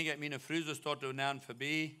 Dan ging ik mijn Früh so dort und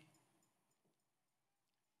voorbij.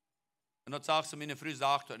 En dat zag ze, mijn vrouw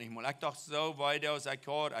zag dat niet meer. Ik dacht zo, weiter als ik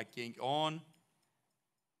had, ik ging aan.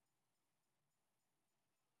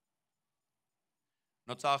 En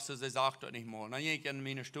dat zag ze zag dat niet meer. Dan ging ik in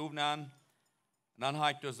mijn stoel aan. En dan had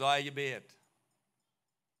ik dus zijn gebed.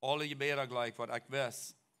 Alle gebeden gelijk, wat ik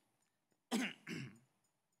wist.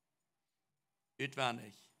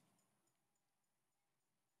 Uitwendig.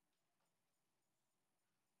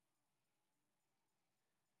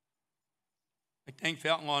 Ik denk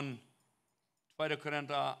verder aan 2.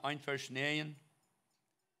 Korinther 1, Vers 9.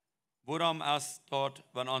 Worum ist dort,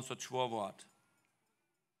 wenn uns das schwor wird?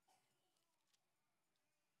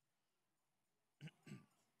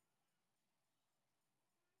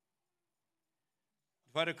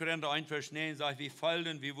 Zweiter Korinther 1, Vers 9 sagt, wir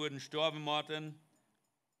fallen, wir wurden sterben müssen,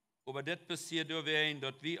 aber das passiert durch wen,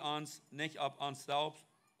 dass wir uns nicht ab uns selbst,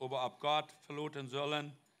 aber ab Gott verloten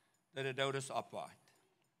sollen, der der Todes abweicht.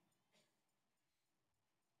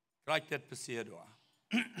 Vielleicht das passiert da.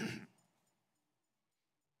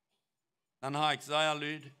 Dann habe ich sehr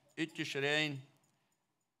Leute uitgeschreien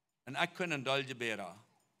und ich kann ein Teil gebeten.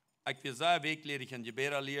 Ich will sehr wegledig ein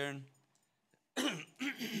Gebet lernen.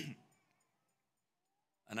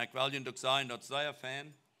 Und ich will Ihnen doch sagen, dass sehr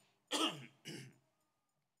Fan,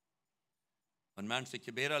 wenn Menschen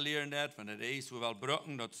Gebet lernen, wenn das ist, wo wir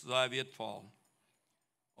brücken, das sehr wertvoll.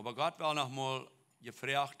 Aber Gott will noch mal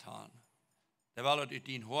gefragt haben. Der will het uit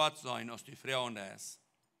die hart zijn als die vrouw is.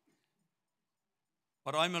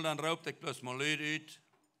 Maar eenmaal dan roept ik plus mijn luid uit,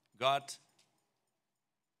 God,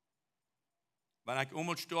 wenn ik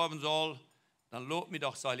eenmaal sterven zal, dan loop me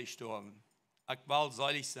doch seilig sterven. Ik wil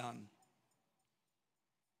seilig zijn.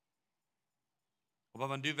 Aber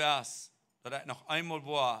wenn du weißt, dass ich noch einmal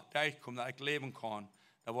war, da ich komme, dass ich leben kann,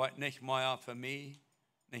 dann war ich nicht mehr für mich,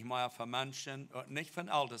 nicht mehr für Menschen und nicht für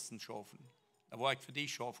den Ältesten schaffen. Da war ich für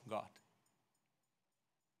dich schaffen, Gott.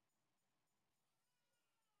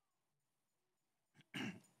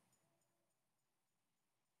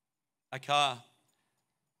 Ik ga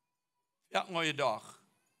elke dag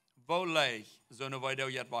wel leeg zo'n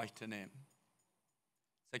weide weg te nemen.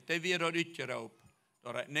 Zeg, die weer dat uitgeroopt,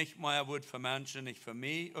 dat het niet meer wordt voor mensen, niet voor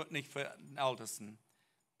mij, ook niet voor de Ältesten.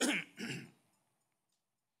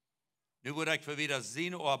 Nu word ik voor wieder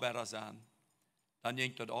zijn arbeider zijn, dan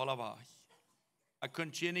ging dat alle weg. Ik kon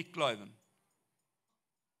je niet geloven.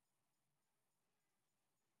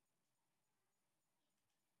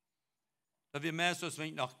 Dat we meestal, wenn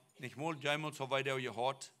ich noch nicht mal jemals so weit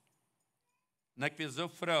gehört. Und ich bin so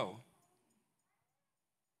froh.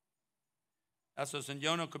 Als es in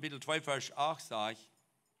Johannes Kapitel 2, Vers 8 sagt,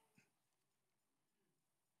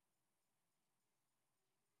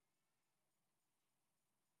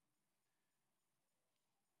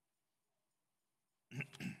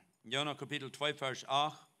 Johannes Kapitel 2, Vers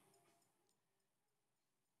 8,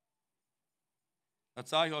 dat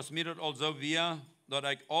sagt ich, aus mir das also wir,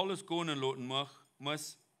 dass ich alles gehen lassen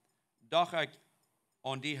muss, doch ich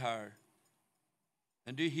an die Herr.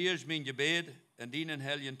 Und du hörst mein Gebet in deinen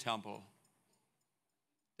heiligen Tempel.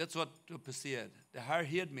 Das ist, was passiert. Der Herr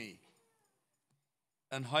hört mich.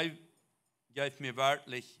 Und er gibt mir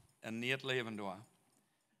wirklich ein neues Leben da.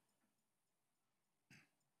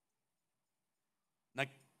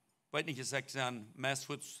 Ich weiß nicht, ich sage, meist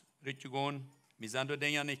wird es richtig gehen. Wir sind da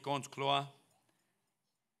Dinge nicht ganz klar.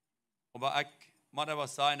 Aber ich muss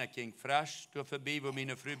was sagen, ich ging frisch durch vorbei, wo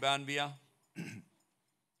meine Frau waren wir.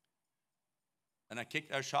 Und er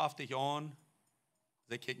kijkt er scharf dich an.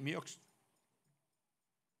 Sie kijkt mich auch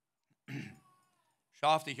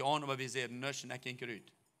scharf dich an, aber wir sehen nichts und er ging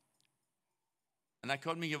rüt. Und ich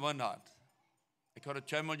habe mich gewundert. Ich hatte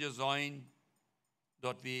schon mal gesehen,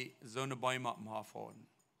 dass wir so eine Bäume auf dem Hof hatten.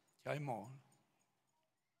 Keinmal.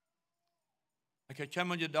 Ich habe schon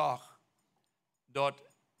mal gedacht, dat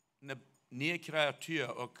een nieuwe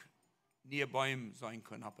creatuur ook nieuwe Bäume sein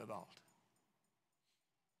kann op de Welt.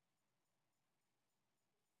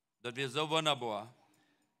 Dat wäre so wunderbar.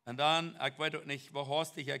 Und dann, ich weiß auch nicht, wo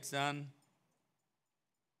hastig ich sein,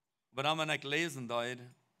 aber dann, wenn ich lesen deed,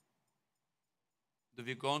 dat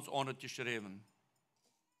wir ganz anders geschrieben.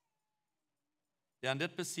 Ja, und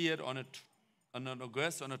das passiert in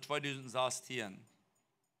August 2016.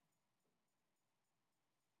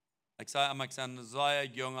 Ich sage immer, ich bin ein sehr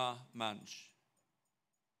junger Mensch.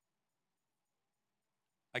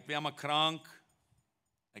 Ich war immer krank.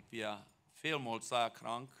 Ich war vielmals sehr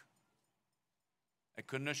krank. Ich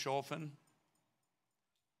konnte nicht schaffen.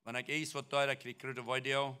 Wenn ich eins was da, ich kriege ein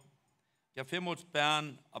Video. Ich habe vielmals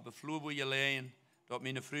Bern auf der Flur gelegen, dort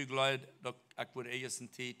meine Früh geleid, dort ich wurde erst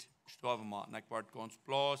in Zeit gestorben machen. Ich war ganz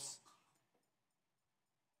bloß.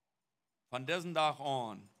 Von diesem Tag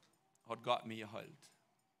an hat Gott mich geheilt.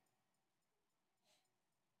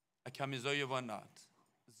 Ich habe mich so gewundert,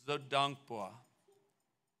 so dankbar,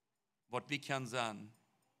 was wir können sein.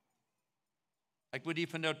 Ich würde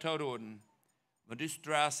von der Tod reden, wenn du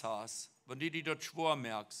Stress hast, wenn du dich dort schwor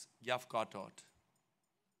merkst, gib Gott dort.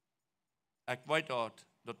 Ich weiß dort,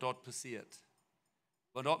 dass dort passiert.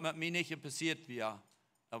 Wenn dort mit mir nicht passiert wäre,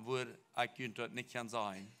 dann würde ich dort nicht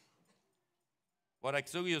sein. Weil ich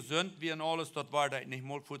so gesund wie und alles dort war, dass ich nicht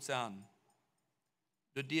mal gut sein.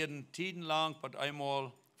 Du dir Tiden lang, was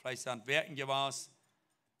einmal vielleicht an Werken gewesen.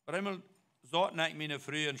 Aber einmal sollten ich meine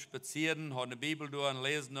frühen spazieren, habe eine Bibel durch und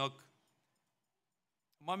lesen noch.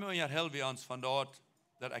 Manchmal helfen wir uns von dort,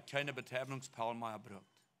 dass ich keine Betäubungspaul mehr brauche.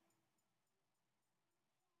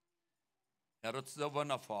 Ja, das ist so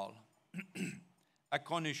wundervoll. Ich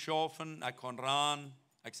kann nicht schaffen, ich kann ran,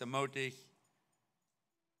 ich bin mutig.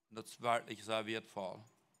 Das ist wirklich sehr wertvoll.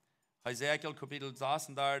 Hesekiel Kapitel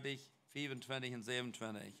 36, 24 und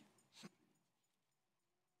 27.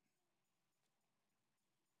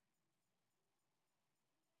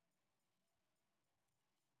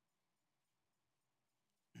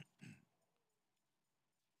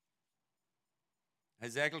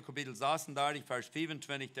 Hesekiel Kapitel 36, Vers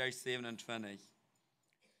 25 bis 27.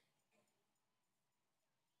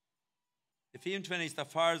 Der 24.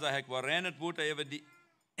 Vers sagt, wo rennet wurde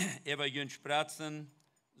über jün spratzen,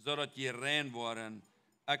 so dass je rein waren.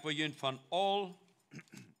 Ich will jün von all,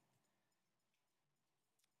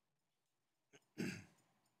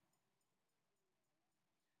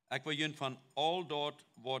 ich will jün von all dort,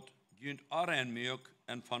 was jün rein mögt,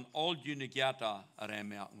 und von all jüne Gärter rein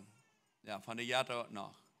merken. Ja, von der Gärter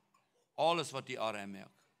nach. Alles, was die rein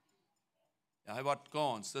merkt. Ja, er wird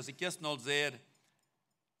ganz. Das ich gestern noch sehe,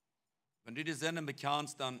 wenn du die Sendung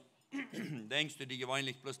bekannst, dann denkst du die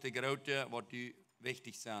gewöhnlich bloß die Grote, was die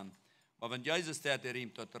wichtig sind. Aber wenn Jesus der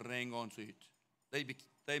riemt, dort rein ganz ut.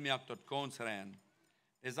 Die merkt dort ganz rein.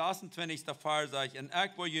 Der 26. Vers sagt, und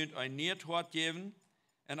ich will jünd ein Nierthort geben,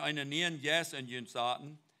 und einen Nieren Jes in jünd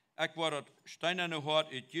Saaten. Ich will dort steinerne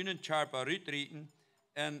Hort ut jünden Charpa rütrieten,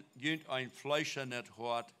 und jünd ein fleischernes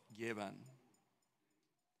Hort geben.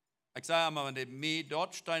 Ich sage immer, wenn der mir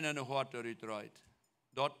dort steinerne Hort rütreut,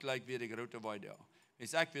 dort gleich wieder die große Weide. Ich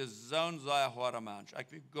sage, wir sind so ein sehr harter Mensch.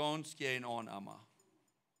 Ich will ganz gehen an immer.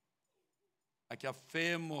 Ich habe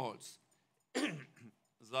vielmals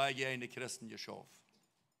sehr gerne Christen geschafft.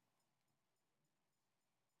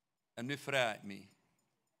 Und mir freut mich.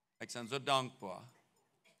 Ich bin so dankbar.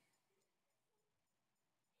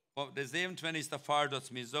 Der 27. Fall,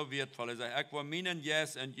 das mir so wertvoll ist. Ich will meinen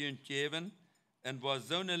Jes und Jünd geben und will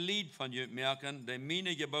so ein Lied von Jünd merken, die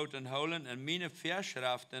meine Geboten holen und meine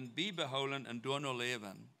Verschriften beibehalten und durch noch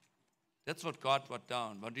leben. Das ist, was Gott wird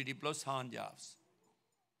tun, wenn du die bloß Hand darfst.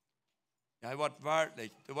 Ja, er wird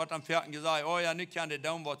wirklich. Du wird am Vierten gesagt, oh ja, nicht kann der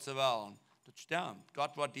tun, was sie wollen. Das stimmt.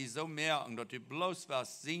 Gott wird die so merken, dass du bloß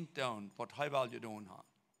was singt tun, was er will getan hat.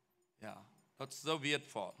 Ja, das ist so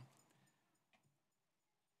wertvoll.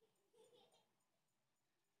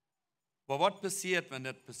 Aber was passiert, wenn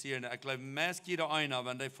das passiert? Ich glaube, meist jeder einer,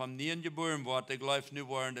 wenn der von Mien geboren wird, der glaubt, nu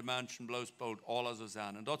waren die Menschen bloß bald alle so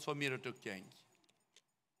sein. Und das ist, was mir das auch denkt.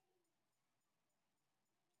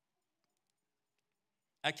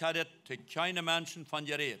 Ich habe zu keinem Menschen von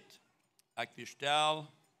geredet. Ich bin still,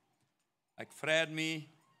 ich freue mich,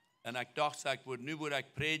 und ich dachte, nu würde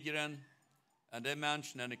ich predigen, und die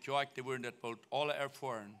Menschen in der Kirche, die würden das bald alle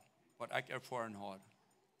erfahren, was ich erfahren habe.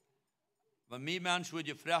 Wenn mir Menschen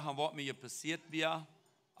würde fragen, was mir passiert wäre,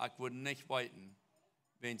 ich würde nicht weiten.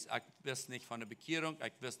 Ich weiß nicht von der Bekehrung,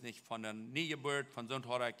 ich weiß nicht von der Niegeburt, von so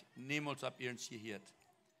habe ich niemals ab ihren gehört.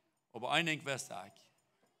 Aber ein Ding weiß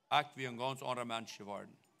ich bin ein ganz anderer Mensch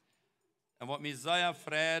geworden. Und was mich sehr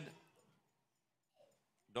freut,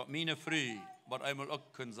 dass meine Frau, was einmal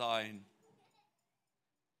auch kann sein.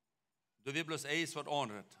 Du wirst bloß eins was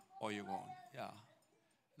anderes gehen. Ja.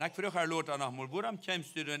 Und ich frage Lothar nochmal, warum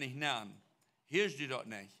kommst du da nicht näher? Hörst du das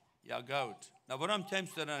nicht? Ja, gut. Na, warum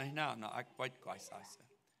kommst du da nicht näher? Na, ich weiß gar nicht.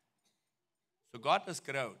 So, Gott ist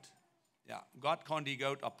groß. Ja, Gott kann die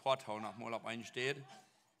Gott apart hauen, nochmal auf einen steht.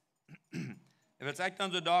 Ich will sagen,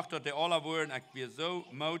 dann so gedacht, dass die alle wurden, ich bin so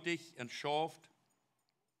mutig und schafft.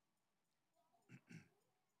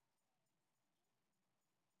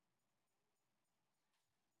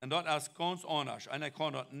 Und das ist ganz anders. Einer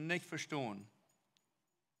kann das nicht verstehen.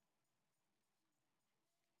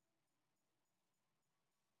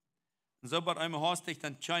 Und so wird einmal hastig,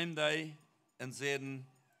 dann chimt die und sehen,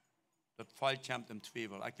 das Fall kommt im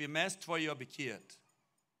Zweifel. Ich bin meist 2 Jahre bekehrt.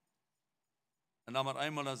 Und dann wird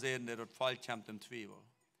einmal sehen, dass das Fall kommt im Zweifel.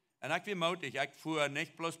 Und ich bin mutig. Ich fuhr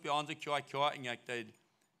nicht bloß bei unserer Kirche, ich tat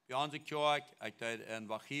bei unserer Kirche, ich tat in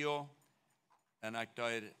Wachio, und ich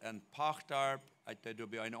tat in Pachtarp, ich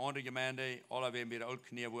tat bei einer anderen Gemeinde, alle waren bei der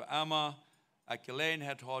Altknie, wo immer ich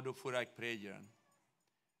Gelegenheit hatte, fuhr ich predigen.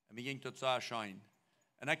 Und mir ging das so erscheinen.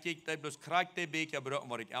 Und ich kijk bloß krijg die beker brood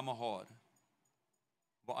wat ik immer had.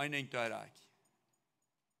 Voor één ding tijd ik.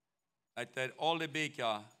 Ik deed al die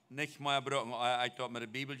beker niet meer brood, ik dat met de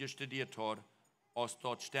Bibel gestudeerd had, als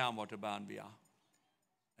dat stem wat erbij was.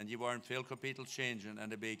 En je waren veel kapitel changen in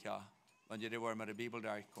de beker, want je waren met de Bibel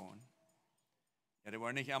durchgekommen. Ja, die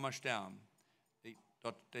waren nicht immer stem.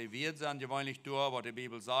 Die wird sind gewöhnlich durch, was die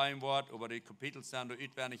Bibel sagen wird, aber die Kapitel sind da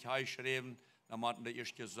uitwendig geschrieben. Dan hadden de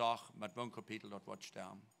eerste gezag met een kapitel dat wordt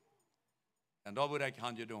staan. En dat moet ik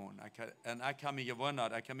gaan doen. En ik heb me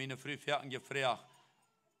gewonderd, ik heb mijn vrouw Verken gevraagd,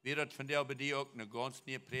 wie dat van jou bij die ook een ganz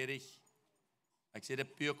nieuwe predigt? Ik zei,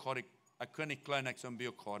 dat buik had ik kon niet klein, ik zo'n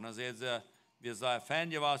buik had. Dan zei ze, we zijn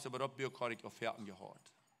fan geweest, maar dat buik had ik op Verken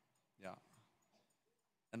gehad. Ja.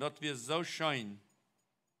 En dat was zo schön.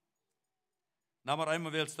 Nou, maar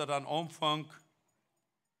eenmaal wil ze dan aanvangen,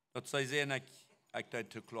 dat zij zeggen, ik deed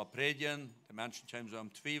te klar predigen, de mensen komen zo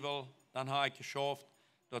om Zweifel. Dan heb ik geschafft,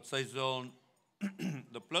 dat zij zullen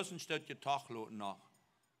de plus een stukje tag laten nog.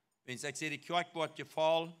 Wenn ik zie, de kerk wordt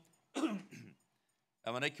gevallen,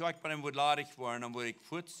 en wanneer de kerk bij hem wordt ladig worden, dan word ik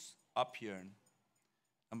voets abhuren.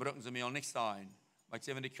 Dan brauchen ze mij al niks zijn. Maar ik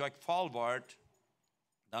zeg, wenn de kerk vol wordt,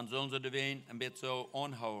 dan zullen ze de ween een beetje zo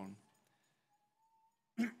aanhouden.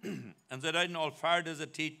 En ze deeden al ver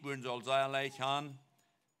deze tijd, worden ze al zeer leicht gaan.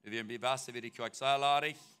 Wir werden bewassen wie die Kirche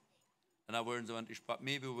seilarig. Und dann wurden sie, wenn ich bei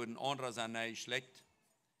mir, wir wurden andere sein, nicht schlecht.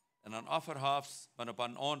 Und dann offerhafs, wenn er bei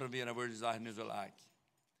den anderen wäre, dann würde ich sagen, nicht so leicht.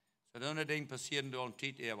 So dann Ding passieren, durch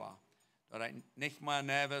die Zeit war. Da ich nicht mehr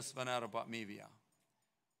nervös, wenn er bei mir wäre.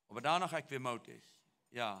 Aber danach ich wieder mutig.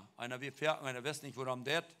 Ja, einer wird fertig, einer weiß nicht, worum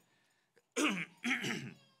das.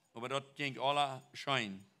 Aber dort ging alle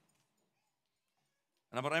schön.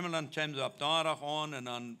 Und aber einmal dann kamen sie ab Donnerstag an, und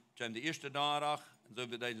dann kam der erste Donnerstag. So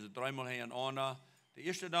wir deden sie 3-mal hier in Anna. Der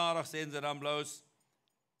erste Tag sehen sie dann bloß,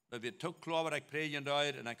 dass wir toch klar, was ich predigen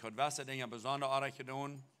deed. Und ich habe Wasser Dinge besonders arg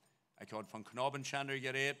getan. Ich habe von Knabenschänder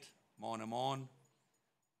geredet, Mann und Mann.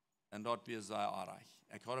 Und dort wir sehr arg.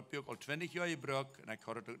 Ich habe das al 20 Jahre gebraucht. Und ich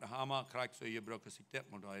habe den Hammer gekriegt, so gebraucht, dass ich das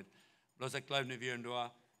mal deed. Bloß ich glaube nicht, wir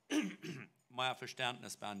da mehr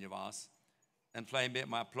Verständnis bei mir war. Und vielleicht ein bisschen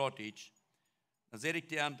mehr Plattdeutsch. Dann sehe ich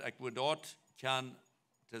dir, ich wo dort kann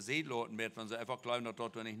der Seeloten wird, wenn sie einfach glauben, dass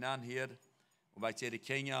dort nicht nahen hier. Und weil ich sehe, die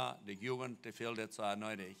Kinder, die Jugend, die fehlt jetzt so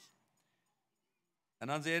nötig. Und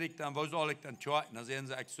dann sehe ich dann, wo soll ich dann charten? Dann sehen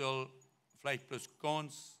sie, ich soll vielleicht bloß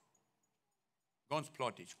ganz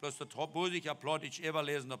plottig. Bloß das muss ich ja plottig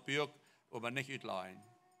überlesen, das Buch, aber nicht utleihen.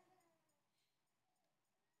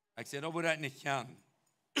 Ich sehe, da würde ich nicht kann.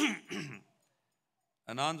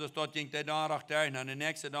 Und dann so dort ging der Tag da, und dann den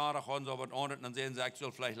nächsten Tag haben sie was anderes, dann sehen sie, ich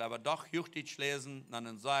soll vielleicht lieber doch Juchtig lesen, dann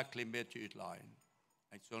einen Sack ein bisschen utleihen.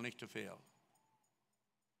 Ich soll nicht zu viel.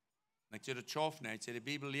 Und ich sehe, das schafft nicht, ich sehe, die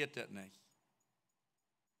Bibel lehrt das nicht.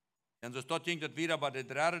 Und so dort ging das wieder bei der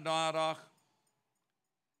dritten Tag.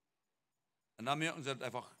 Und dann merken sie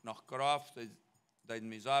einfach nach Kraft, die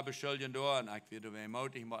mich so beschuldigen da, und ich werde mir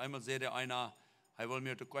mutig, aber einmal sehe der einer, er will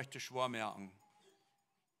mir das Gleiche schwer merken.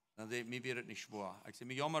 Dann sehe ich, mir wird es nicht schwer. Ich sehe,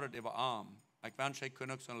 mir jammert über arm. Ich wünsche, ich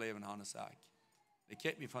könnte so ein Leben haben, sage ich. Ich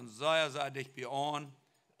kenne mich von sehr, sehr dicht bei an.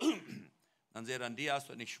 Dann sehe ich, dann, die hast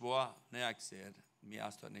du nicht schwer. Nein, ich sehe, mir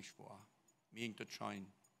hast du nicht schwer. Mir ging das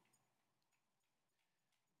schein.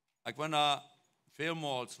 Ich war da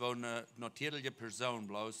vielmals, wo eine notierte Person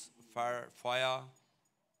bloß Feuer,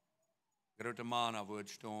 große Männer würde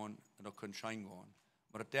stehen und da könnte schein gehen.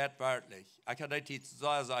 Aber das wirklich. Ich habe die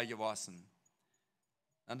sehr, sehr gewassen.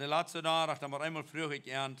 Und der letzte Tag, da war einmal früh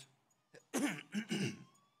geernt.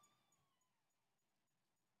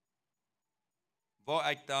 wo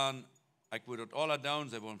ich würde das alle down,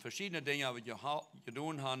 sie wollen verschiedene Dinge, die wir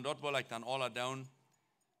getan haben, dort will ich dann alle down.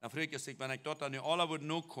 Dann frage ich, wenn ich dort dann alle würde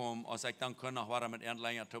nur kommen, als ich dann kann, noch war mit einem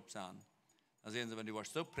länger Top sein. Dann sehen sie, wenn die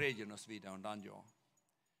was so predigen, als wieder und dann ja.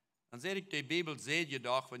 Dann sehe ich, die Bibel seht ihr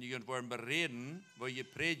doch, wenn ihr irgendwo bereden, wo ihr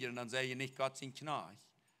predigen, dann seht ihr nicht Gott sind Knarch.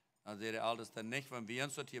 Dann seht ihr alles dann nicht, wenn wir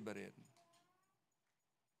uns dort hier bereden.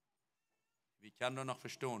 Wir können nur noch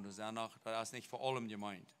verstehen, das ist nicht vor allem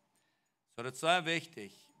gemeint. So, das ist sehr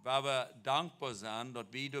wichtig, weil wir dankbar sind, dass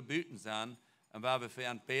wir da beten sind, und weil wir für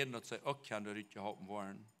ihn beten, dass sie auch können, dass geholfen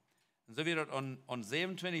wollen. Und so wird das am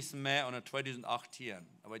 27. Mai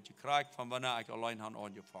 2018, da wird gekriegt, von wann ich allein habe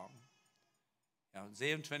angefangen. Ja, am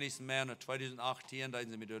 27. Mai 2018, da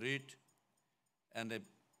sind sie mit der Rüt. Und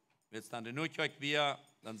jetzt dann die Nutkirche wieder,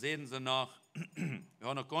 dann sehen sie noch, wir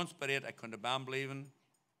haben noch ganz bereit, ich konnte beim bleiben,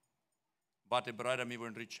 aber die Brüder mir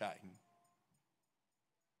wollen Rüt schicken.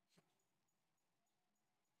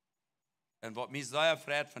 Und was mich sehr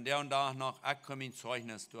freut, von der und da noch, ich kann mein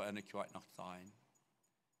Zeugnis durch eine Kirche noch sein.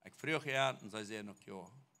 Ich früher und sie sehen noch ja.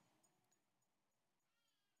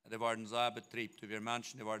 Die werden sehr betriebt, wir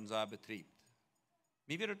Menschen, die werden sehr betriebt.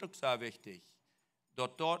 Mir wird es auch sehr wichtig, dass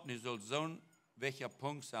dort nicht so ein wichtiger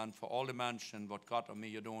Punkt sein für alle Menschen, was Gott an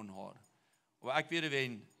mir getan hat. Aber ich werde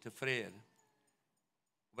wen zufrieden.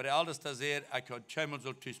 Aber der alles da sehe, ich kann keinmal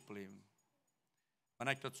so tief bleiben. Wenn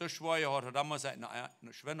ich das so schwer hatte, dann muss ich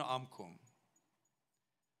eine schwere Arm kommen.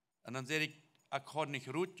 Und dann sehe ich habe nicht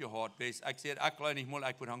gut gehabt, weil ich sehe, ich glaube nicht mal,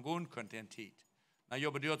 ich würde gehen können, den Zeit. Na ja,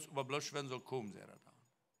 aber die hat aber bloß schwer soll kommen, sehe ich dann.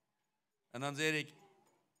 Und dann sehe ich,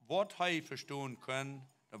 was ich verstehen können,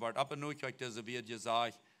 da wird ab und zu, dass wird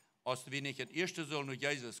gesagt, als wir nicht das erste soll nur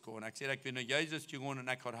Jesus gehen. Ich sehe, ich will nur Jesus gehen und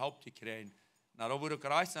ich kann Haupt kriegen. Na, da würde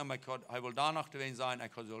gerecht sein, ich will danach sein,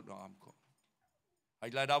 ich kann so noch ankommen.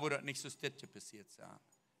 Ich glaube, da würde das nicht so stets passiert sein.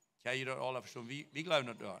 Ich habe das alle verstanden, wie glauben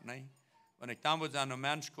das dort, ne? Wenn ich dann würde sagen, ein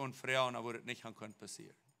Mensch und Frau, dann würde das nicht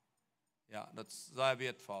passieren. Ja, das ist sehr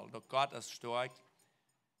wertvoll. Doch Gott ist stark.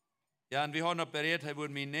 Ja, und wir haben noch berät, er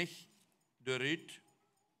würde mich nicht durchrüt.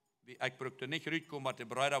 Ich brauchte nicht rütkommen, was die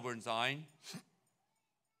Brüder wollen sein.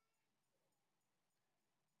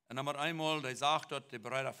 Und dann hat einmal, der sagt dort, die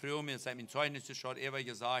Brüder früher mir, seit mein Zeugnis geschaut,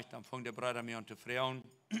 gesagt, dann fängt der Brüder mir an zu fragen.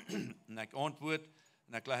 Und ich antworte,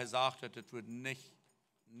 und er gleich sagt, das würde nicht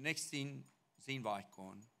sein Weg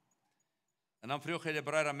gehen. Und dann früher der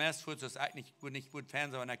Brüder Messfuß, das ist eigentlich nicht gut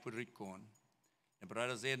Fernsehen, wenn ich gut rütkommen. Die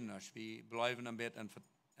Brüder sehen das, wir bleiben am Bett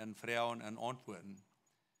und Frauen und antworten.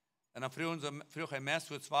 Und dann früher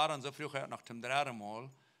Messfuß war, und so früher nach dem dritten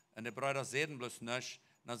Mal, und die Brüder sehen bloß nicht,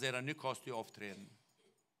 dann sehen sie, nu kannst du auftreten.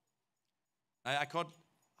 Ich habe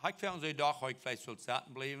für unsere Dach heute vielleicht soll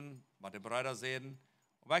Zeiten bleiben, was die Brüder sehen.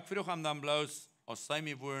 Aber ich früher haben dann bloß, als sie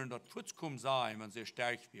mir wollen, dass Fuß kommen sein, wenn sie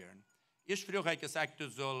stark werden. Ich früher habe gesagt, du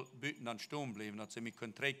sollst büten dann stehen bleiben, dass sie mich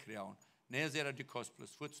Kontrakt kriegen. Nee, sie haben die Kost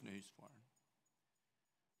bloß Fuß nach Hause fahren.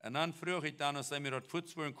 Und dann früher ich dann, als sie mir das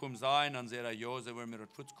Fuß wollen kommen sein, dann sagt ja, sie wollen mir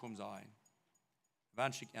das Fuß kommen sein.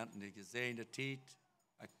 Wünsche ich endlich gesehen, die Zeit,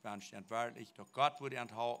 ich wünsche ich wirklich, dass Gott würde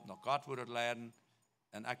enthalten, dass Gott würde leiden,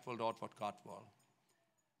 und ich will dort, was Gott will.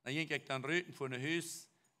 Dann ging ich dann rüten von dem Haus,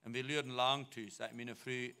 und wir lürden lang tüß. Ich meine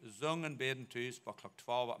früh singen, beten tüß, war Klock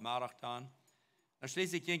 12, was Mittag dann. Dann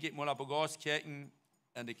schließlich ging ich mal auf die Gas kicken,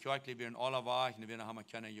 und die Kirche wir in aller war, und wir haben wir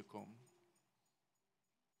keiner gekommen.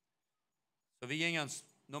 So wir gingen uns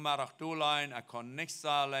nur Mittag durchlein, ich konnte nicht so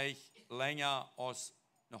länger als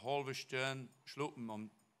eine halbe Stunde schlupen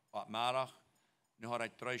um Mittag. Dann habe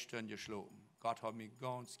ich 3 Stunden geschlafen. Gott hat mich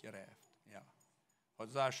ganz gerettet. Ja.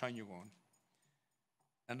 Hat sehr schön gegangen.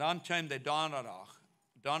 Und dann kam der Donnerstag.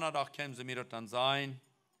 Donnerstag kam sie mir dann sein,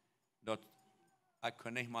 dass ich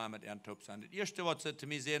kann nicht mal mit ihren Top sein. Das erste, was sie zu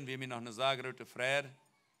mir sehen, wie mir noch eine Sagerute Freude.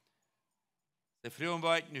 Sie früher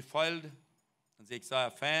war ich nicht voll, und sie sei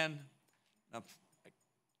ein Fan.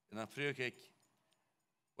 Und dann frage ich,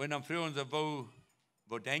 und dann fragen sie,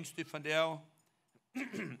 wo denkst du von der?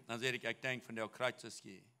 Dann sage ich denke von der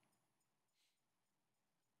Kreuzeskie.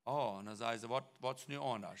 Oh, und dann sagen sie, was ist nicht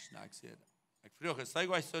anders? Ich frage, sag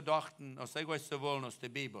euch so dachten, sag euch so wollen aus der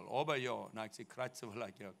Bibel. Aber ja, und ich sage, Kreuze will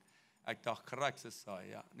ich ja. Ich dachte, Kreuze sei,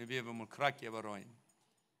 ja. Dann werden wir mal Kreuze rein.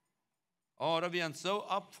 Oh, da werden so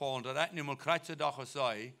abfallen, dass ich nicht mal Kreuze dachte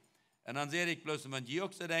sei. Und dann sehe ich bloß, wenn die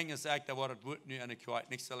auch so denken, sagt er, das wird nicht eine Kirche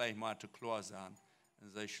nicht so leicht mal zu klar sein.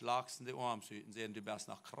 Und sie schlagst die Arme zu und sehen, du bist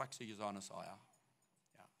nach Kreuze gesagt, ja.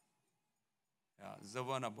 Ja, so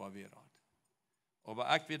wunderbar wäre das.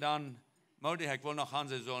 Aber ich will dann, ich will nach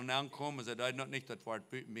Hanse sollen ankommen, sie da noch nicht das Wort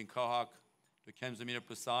büten, bin Kahak, da können sie mir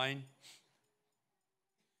bloß sein.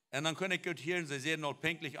 Und dann kann ich gut hören, sie sehen noch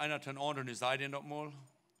pünktlich einer von anderen, die seid ihr noch mal.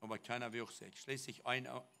 aber keiner würzig. Schließlich ein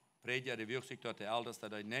Prediger, der würzig dort, der Älteste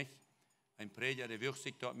dort nicht. Ein Prediger, der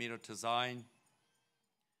würzig dort mir zu sein.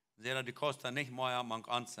 Sehr, die kostet nicht mehr, man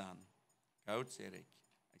ansehen. Gut, sehr ich.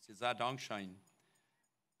 Ich sage, sehr Dankeschön.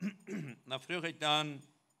 Na, früher ich dann,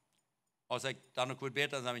 als ich dann noch gut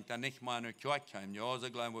besser sein, ich dann nicht mal in der Kirche kam, ja,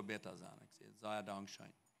 so gleich wohl besser sein. Ich sage, sehr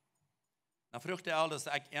Dankeschön. Na, früher der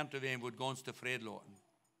Älteste, ich ernte würde ganz zufrieden lassen.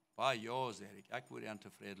 War ja, sehr ich würde ernte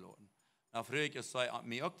zufrieden lassen. Na, früher ich sei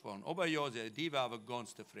mir auch wollen, aber ja, sehr die war aber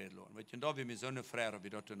ganz zufrieden lassen. Weil ich da wie mir so eine Frage, wie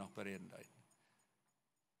dort noch bereden.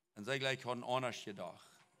 Und sie gleich haben anders gedacht.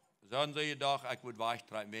 So haben sie gedacht, ich würde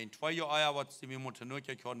weichtreiben. Wenn 2 Jahre, was sie mir moeten nooit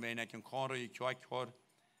können, wenn ich in Korre gekriegt habe,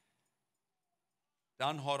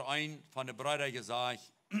 dann hat ein von den Brüdern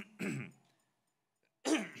gesagt,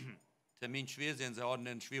 zu meinen Schwiegersohn, sie hatten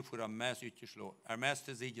den Schwiegerfuhr am Mess ausgeschlagen. Er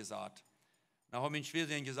musste sie gesagt. Dann hat mein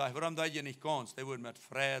Schwiegersohn gesagt, warum seid ihr nicht ganz? Der würde mit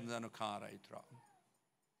Frieden seine Karre eintragen.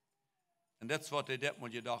 Und das war der mal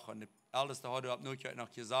gedacht. Und der Älteste hat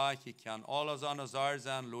noch gesagt, ich kann alles anders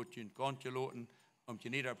sein, lot ihn ganz gelaten, die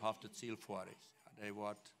niederhafte Ziel vor euch. Ja, der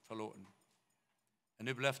wird verloren. Und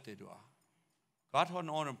nu bleibt er da. Gott hat einen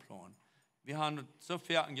anderen Plan. Wir haben so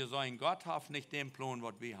viel gesagt, Gott hat nicht den Plan,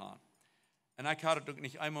 was wir haben. Und ich hatte doch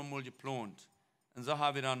nicht einmal mal geplant. Und so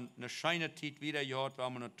haben wir dann eine scheine Zeit wieder gehabt, wo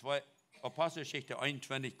wir noch Apostelgeschichte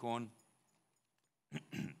 21 gehen.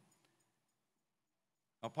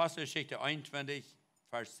 Apostelgeschichte 21,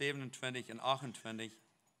 Vers 27 und 28.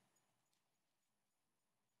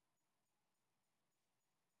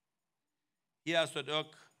 Hier ist das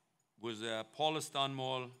auch, wo sie Paulus dann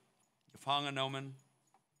mal gefangen genommen.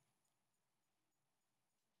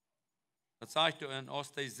 Das sagt er,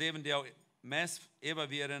 aus den 7 der meist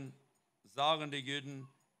überwiegend sagen die Juden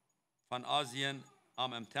von Asien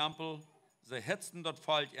am Tempel, sie hetzten dort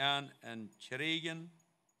falsch an und schrien,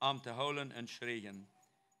 am zu holen und schrien.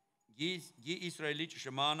 Die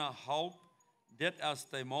israelitische Männer halb, das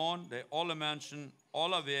ist der Mann, der alle Menschen,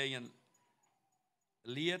 aller Wegen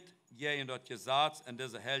lehrt, gehen dort gesagt, in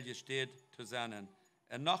dieser Helge steht, zu sein.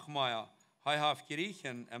 Und nochmal, er hat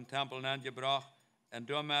Griechen im Tempel angebracht und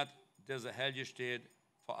damit diese Helge steht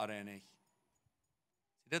vereinigt.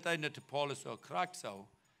 Das ist nicht Paulus so krank so.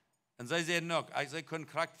 Und sie sagen noch, sie können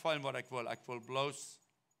krank fallen, was ich will bloß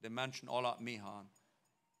die Menschen alle an mich haben.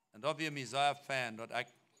 Und da bin ich sehr Fan, dass ich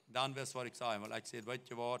dann weiß, was ich sage, weil ich sage, weißt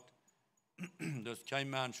du was, da ist kein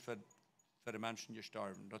Mensch für die Menschen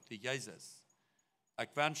gestorben, das ist Jesus.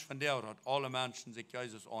 Ich wünsche von dir, dass alle Menschen sich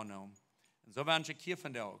Jesus annehmen. Und so wünsche ich hier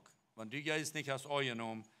von dir auch. Wenn du Jesus nicht hast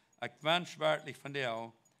angenommen, ich wünsche wirklich von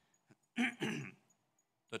dir,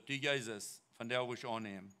 dass du Jesus von dir auch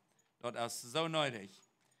annehmen. Das ist so nötig.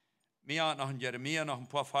 Wir haben noch in Jeremia noch ein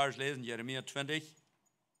paar Vers lesen, Jeremia 20.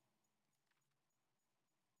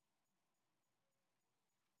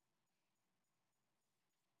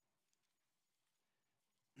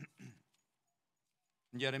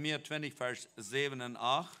 In Jeremia 20, Vers 7 und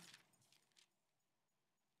 8.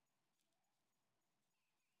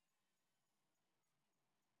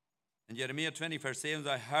 In Jeremia 20, Vers 7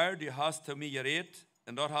 sagt, Herr, du hast zu mir geredet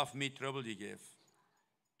und dort hast mir Trouble gegeben.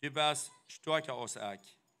 Du bist stärker als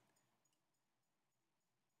ich.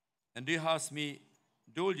 Und du hast mich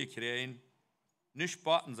durchgekriegt, nicht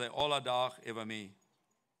spotten sie alle Tag über mich.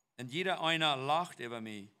 Und jeder einer lacht über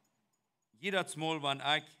mich. Jeder Mal, wenn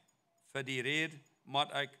ich für die rede, muss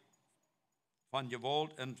ich von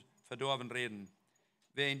Gewalt und Verdorben reden.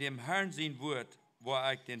 Wer in dem Herrn sein wird, wo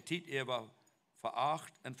ich den Titel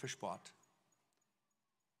veracht und verspott.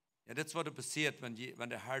 Ja, das ist, was passiert, wenn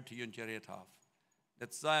der Herr zu uns geredet hat.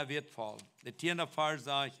 Das ist sehr wertvoll. Der 10. Vers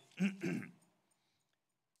sagt,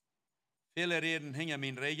 viele reden hinter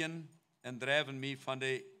mir Regen und treiben mich von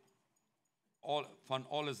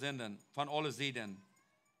allen Seiten.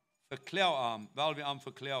 Verklau weil wir am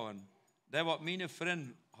Verklauen. Der wird meine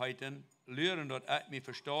Freundheiten lernen, dass ich mich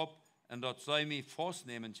verstorb und dass sie mich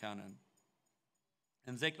festnehmen können.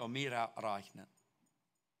 Und sich an mir rechnen.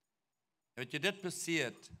 Wenn das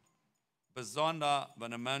passiert, besonders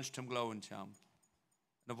wenn ein Mensch zum Glauben kommt,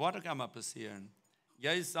 dann wird auch immer passieren.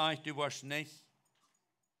 Jesus sagt, du wirst nicht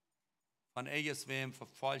von irgendwem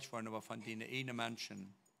verfolgt worden, aber von den einen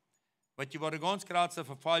Menschen. Weil die wurde ganz gerade zur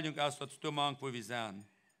Verfolgung ist, was du machst, wo wir sind.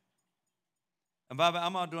 Und weil wir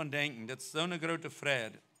immer daran denken, das ist so eine große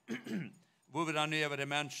Freude, wo wir dann über die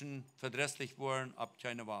Menschen verdrießlich wurden, ab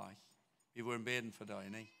keine Wahrheit. Wir wollen beten für dich,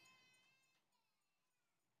 nicht?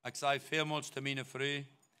 Ich sage vielmals zu meiner Frau,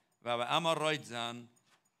 weil wir immer reut sind,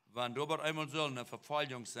 wenn du aber einmal so eine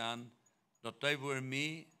Verfolgung sein, dass die wollen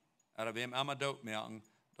mich, oder wir immer dort merken,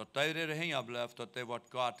 dass die hängen bleibt, dass die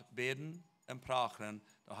Gott beten und prachen,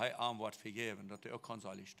 dass er arm wird vergeben, dass er auch kann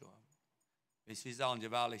soll sterben. Weißt, wir sollen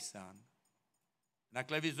gewaltig sein. Und ich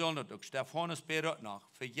glaube, wir sollen das auch. Stephanus betet noch,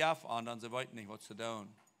 vergib anderen, sie wollten nicht, was zu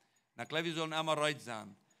tun. Und ich glaube, wir sollen immer reut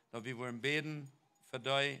sein, dass wir wollen beten für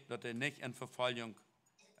die, dass die nicht in Verfolgung,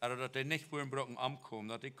 oder dass die nicht wollen Brücken ankommen,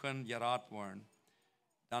 dass die können geraten werden.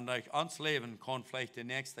 Dann durch uns Leben kann vielleicht der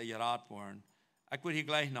nächste geraten werden. Ich will hier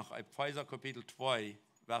gleich noch Epheser Kapitel 2,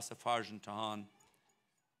 Verse 4 zu haben.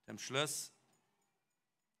 Zum Schluss.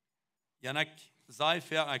 Ja, ich sei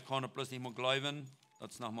fair, ich kann bloß nicht mehr glauben,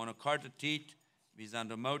 dass es nach meiner Karte steht. Wir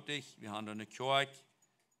sind mutig, wir haben eine Kirche.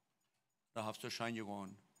 Da hast du schon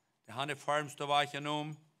gewonnen. Wir haben die Farmste Weich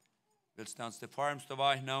genommen. Willst du uns die Farmste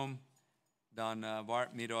Weich nehmen? Dann war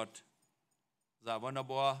mir dort sehr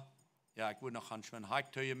wunderbar. Ja, ich würde noch einen schönen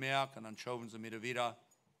Hike merken und dann schauen sie mir wieder.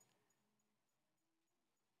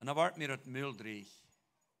 Und dann war mir das Mühldreich.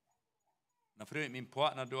 Und dann früh ich meinen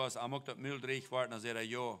Partner durch, mag das Mühldreich werden, dann sagt er,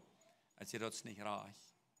 ja, als das ist nicht reich.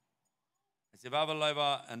 Als wir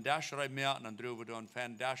lieber einen Dash merken, dann drüben wir einen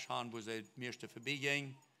feinen Dash haben, wo sie mirste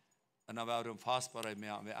vorbeiging. Und dann war wir unfassbar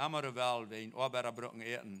merken. Wir immer wel, wir in Arbeiterbrücken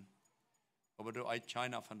eten. Aber du eit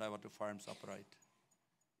China von der, was du farms abreit.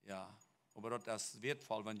 Ja. Aber das ist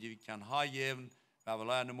wertvoll, wenn die kann hergeben, weil wir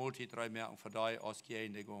leider eine Multit merken für die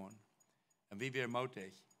ausgehende gehen. Und wie wir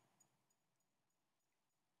mutig.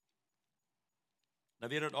 Da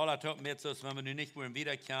wird es alle Tag mit so, wenn wir nicht mehr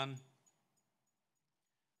wieder können.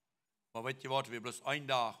 Aber weißt du was, wir bloß einen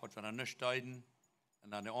Tag, was wir dann nicht steigen,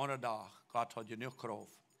 und dann der andere Tag, Gott hat genug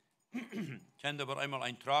Kraft. Ich kenne aber einmal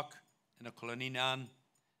einen Truck in der Kolonie an,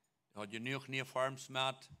 der hat genug nie Farms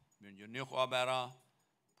mit, wir haben genug Arbeiter,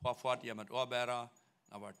 ein paar Fahrt jemand Arbeiter,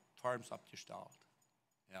 aber Farms abgestellt.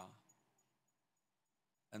 Ja.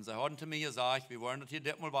 Und sie haben zu mir gesagt, wir wollen das hier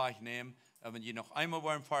nicht mal wegnehmen, aber wenn die noch einmal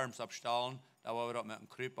wollen Farms abstellen, dann wollen wir das mit einem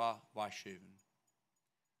Krüpper wegschieben.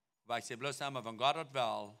 Weil ich sie bloß einmal, wenn Gott das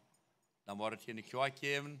will, dann wird es hier eine Kirche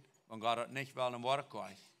geben, wenn Gott das nicht will, dann wird es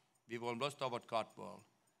gleich. Wir wollen bloß da, was Gott will.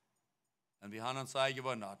 Und wir haben uns sehr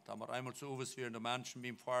gewundert. Da haben wir einmal zu ausführende Menschen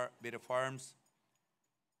bei den Farms.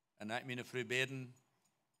 Und dann haben wir früh beten.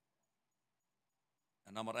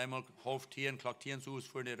 Und dann haben wir einmal Hoftieren, Klaktieren zu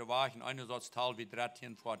ausführen, die war ich in einer Satz Teil wie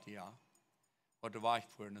 13, 40 Jahre. Und da war ich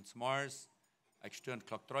für den Mars. Ich stöhne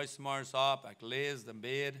Klock 30 Mars ab, ich lese den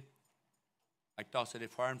Bett. Ich dachte, die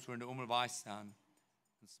Farms würden immer weiß sein.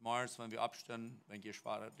 Und Mars, wenn wir abstehen, wenn die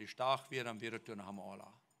stark wird, dann wird es dann haben alle.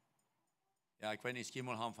 Ja, ich weiß nicht, ich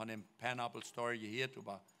haben von dem Pineapple Story gehört,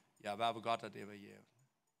 aber ja, wer Gott hat übergeben.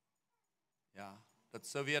 Ja, das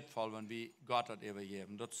ist so wertvoll, wenn wir Gott hat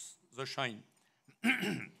übergeben. Das ist so schön.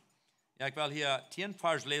 Ja, ich will hier 10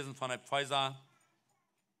 Vers lesen von Epheser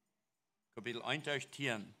Kapitel 1 durch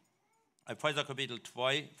 10. Epheser Kapitel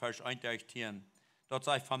 2, Vers 1 durch 10. Dort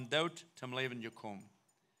sei vom Tod zum Leben gekommen.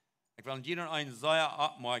 Ich will jeder einen sehr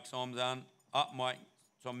aufmerksam sein,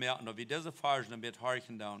 aufmerksam merken, dass wir diese Versen mit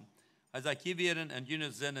horchen dann. Er sagt, hier werden in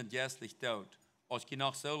jenen Sinnen gestlich tot, als die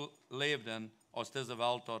noch so lebten, als diese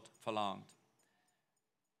Welt dort verlangt.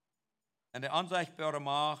 Und der unsichtbare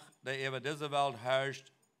Macht, der über diese Welt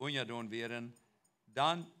herrscht, ungetan werden,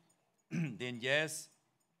 dann den Jes,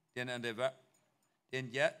 der in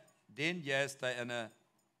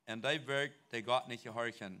der Werk, der Gott nicht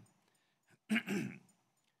gehorchen.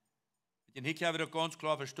 Und ich habe das ganz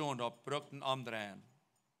klar verstanden, dass Brücken umdrehen.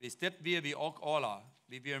 Wie das wir wie auch alle,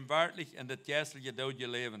 wie wir wirklich in das geistliche Tod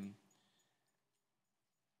leben.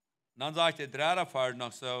 Und dann sagt der dritte Vers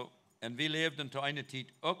noch so, und wir lebten zu einer Zeit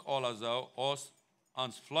auch alle so, als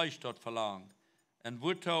ans Fleisch dort verlangt. Und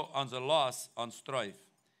wozu unser Last ans Streif.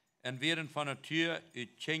 Und werden von der Tür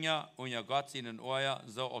uit Tjenja und ja Gott in Euer,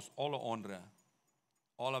 so als alle anderen.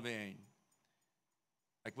 Alle wie ein.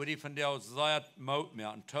 Ich würde von der sehr Mut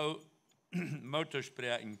mehr und Mut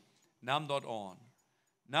sprechen, nimm dort an.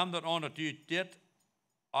 Nimm dort an, dass du dit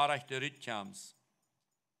rechte Ritt kommst.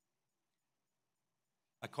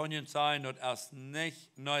 Ich kann nicht sagen, dass es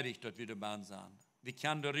nicht nötig ist, dass wir dabei sind. Wir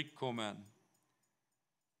können da kommen.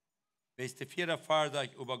 Weißt du, der vierte Vers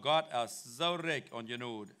sagt, über Gott ist so reich und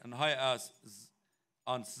genug und er ist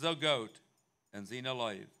uns so gut in seinem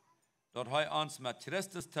Leben, dass er uns mit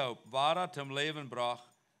Christus Tod wahrer zum Leben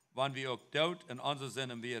bracht, wann wir auch tot in unseren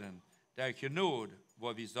Sinnen wären. Der Genug,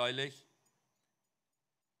 wo wir seilig,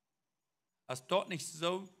 ist dort nicht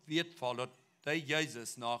so wertvoll, dass der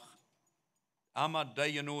Jesus noch einmal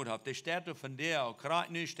der Genug hat. Der steht von der,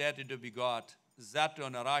 gerade nicht steht er wie Gott, satt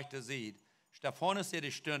und erreichte sieht. Stephanus sieht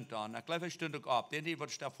die Stunde an. Ich glaube, die Stunde ab. Denn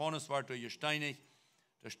was Stephanus war, du gesteinigt,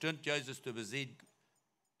 der Stunde Jesus, du besiegt,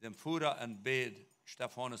 dem Führer und Bet,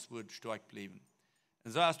 Stephanus wird stark bleiben.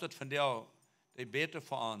 Und so ist das von der, die bete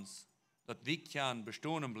für uns, dass wir können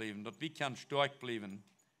bestehen bleiben, dass wir können stark bleiben.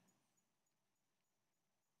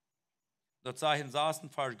 Dat sagen saßen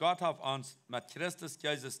Vers, Gott hat uns mit Christus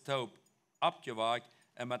Jesus Taub abgewagt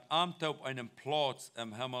und mit am Taub einen Platz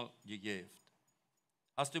im Himmel gegeben.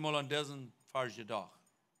 Hast du mal an diesen Vers gedacht?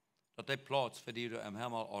 Dass der Platz für die du im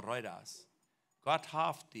Himmel erreicht hast. Gott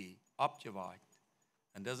hat die abgewagt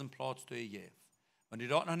und diesen Platz zu gegeben. Wenn du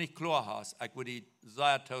dort noch nicht klar hast, ich würde die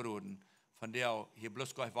sehr teuren, von der hier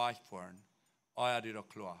bloß gleich wegfahren, euer die doch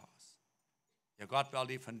klar hast. Ja, Gott will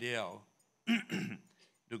die von dir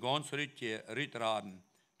du ganz rütraden,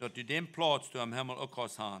 dass du den Platz du am Himmel auch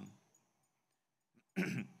hast haben.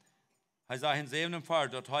 Er sagt in 7.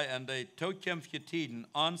 Vers, dass er in den zukünftigen Tiden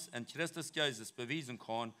uns in Christus Jesus beweisen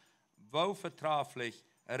kann, wo vertraglich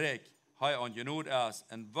recht er an genug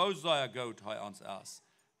ist und wo sehr gut er uns ist.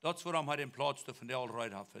 Das ist, warum er den Platz von der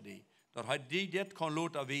Allreit hat für dich. Dass er die das kann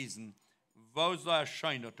Lot erweisen, wo sehr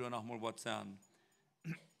scheint, dass du noch mal was sagen.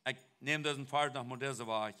 Ich nehme diesen Vers noch mal diese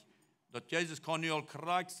Weg. Dass Jesus kann nicht all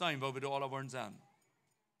krank sein, wo wir da alle wollen sein.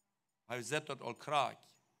 Er sagt, dass all krank.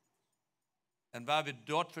 Und weil wir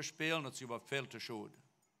dort verspielen, das über viel zu schuld.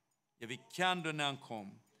 Ja, wir können dann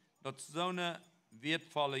ankommen, dass so eine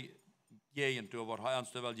wertvolle Gegend, was er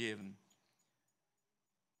uns will geben.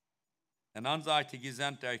 Und dann sagt die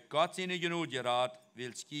Gesandte, Gott seine genug gerat,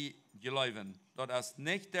 will sie glauben, dass es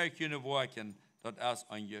nicht der können wirken, dass es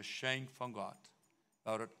ein Geschenk von Gott.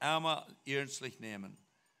 Wir das einmal ernstlich nehmen.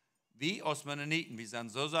 Wie als Mennoniten, wir sind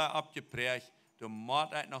so sehr abgeprägt, du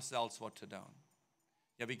musst noch selbst was zu tun.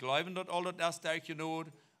 Ja, wir glauben, dass all das der genug,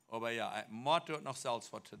 aber ja, ich muss dort noch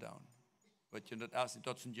selbst was zu tun. Das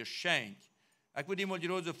ist ein Geschenk. Ich würde immer die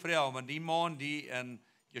große Frau, wenn die Mann, die ein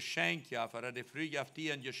Geschenk hat, oder die Frau gibt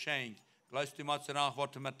die ein Geschenk, glaubst du, musst du noch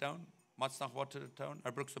was damit tun? Musst du noch was tun?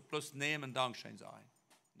 Brauchst du plus nehmen und Dankschein sein.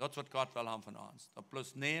 Das ist, was Gott will haben von uns. Das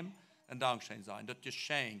plus nehmen und Dankschein sein. Das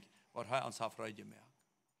Geschenk, was er uns hat Freude gemacht.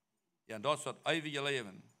 Ja, und das ist das ewige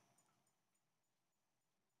Leben.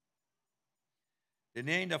 Der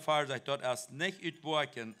nächste Fall sagt, dort erst nicht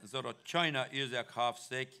utwirken, so dass keiner Ursache hat,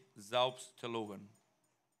 sich selbst zu loben.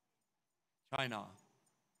 Keiner.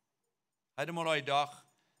 Heute mal gedacht,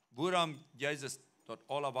 woran Jesus dort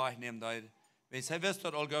alle wahrnehmen hat. Wenn sie wissen,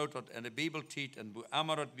 dass all Gott dort in der Bibel steht, und wo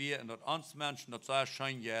immer dort wir, und dort uns Menschen, dort so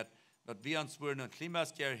schein geht, dort wir uns wollen ein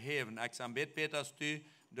kleines heben. Ich sage, bet besser als du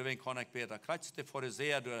kann ich besser. Kreuzst du vor der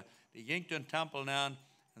See, du ging den Tempel nähen,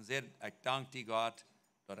 und sagt, ich danke dir Gott,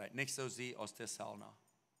 dass ich nicht so sehe aus der Salna.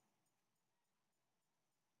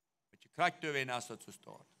 Und ich krieg du, wenn es dazu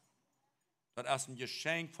steht. Das ist ein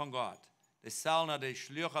Geschenk von Gott. Der Salna, der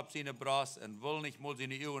schlug auf seine Brust und will nicht mal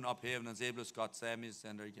seine Augen abheben und sagt bloß, Gott sei mir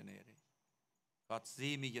gnädig. Gott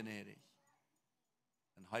sei mir gnädig.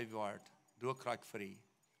 Und er wird, du kriegst frei.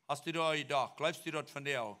 Hast du da gedacht, glaubst du dort von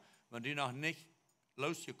dir, wenn du noch nicht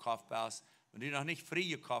losgekauft bist, wenn du noch nicht frei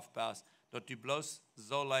gekauft bist, dass du bloß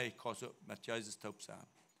so leicht kannst mit Jesus taub sein.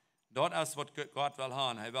 Das ist, was Gott will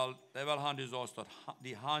haben. Er will haben, du sollst dort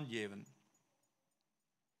die Hand geben.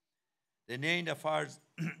 Der 10. Vers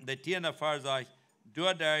sagt,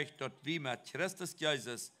 dadurch, dass wir mit Christus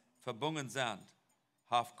Jesus verbunden sind,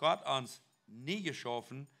 hat Gott uns nie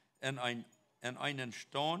geschaffen in einen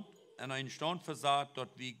Stand versagt, dass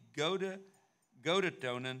wir Gute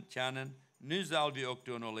tun können, nu sollen wir auch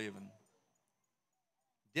tun leben.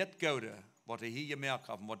 Das Gute, was hier gemerkt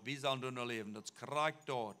haben, was wir sollen tun leben, das kriegt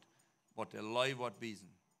dort, was der Leib wird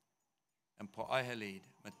wiesen. Ein paar Eichellied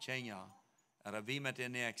mit Tschenja, oder wie mit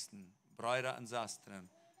den Nächsten, Brüder und Schwestern,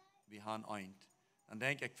 wir haben eint. Dann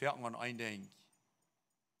denke ich, fällt mir an ein Ding,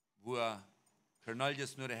 wo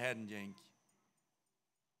Cornelius nur die Herden ging,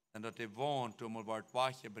 und dass die wohnt, um mal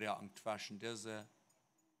wachgebracht zwischen diese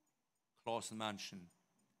großen Menschen.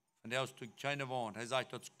 Von der aus tut keine wohnt. Er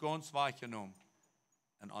sagt, das ist ganz wahrgenommen.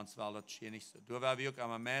 Und uns war das hier nicht so. Du wirst wirklich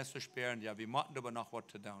einmal mehr zu sperren, ja, wir machen aber noch was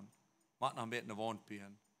zu tun. Wir machen noch ein bisschen eine Wohnt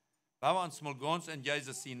bieten. Wenn wir uns mal ganz in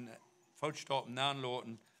Jesus in Fußstapfen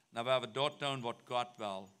nachlassen, dann werden wir dort tun, was Gott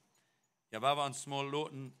will. Ja, wenn wir uns mal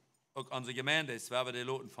lassen, auch unsere Gemeinde ist, werden wir die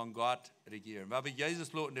Leute von Gott regieren. Wenn wir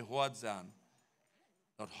Jesus lassen, die Hort sein,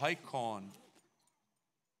 dass er kann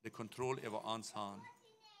die Kontrolle über uns haben.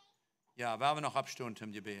 Ja, werden wir noch abstunden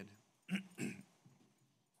im Gebet.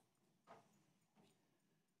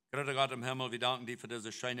 Großer Gott im Himmel, wir danken dir für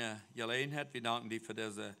diese schöne Gelegenheit. Wir danken dir für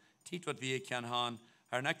diese Zeit, was wir hier haben.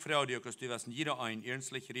 Herr, ich freue dich, dass du wirst jeder ein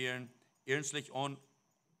ernstlich reden, ernstlich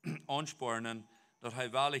anspornen, dass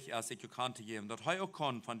er wahrlich ist, sich Kante geben, dass er auch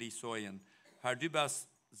kann von dir säuen. Herr, du bist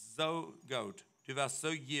so gut, du wirst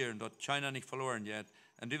so gern, dass keiner nicht verloren wird.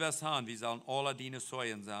 Und du wirst haben, wir sollen alle deine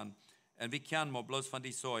säuen sein. Und wir können mal bloß von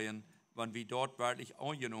dir säuen, wenn wir dort wirklich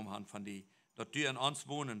angenommen haben von dir, dass du in uns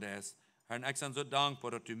wohnen lässt. Herr, und ich bin so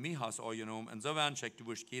dankbar, dass du mich hast angenommen, und so wünsche ich, du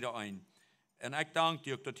wirst jeder ein. Und ich danke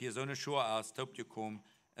dir, dass hier so eine Schuhe ist, gekommen,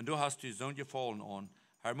 und du hast dir so gefallen an.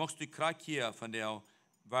 Herr, magst du Kraft hier von dir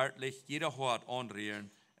wirklich jeder Hort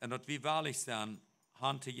anrühren, und dass wir wahrlich sind,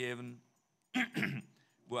 Hand zu geben,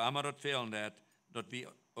 wo immer das fehlen wird, dass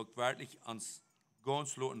wir auch wirklich ans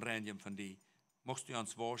ganz loten reinigen von dir. Magst du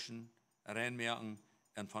uns waschen, reinmerken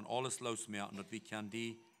und von alles losmerken, dass wir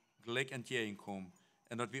die gleich entgegenkommen.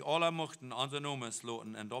 Und dass wir alle möchten unsere Namen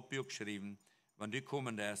loten und das Buch schreiben, wenn du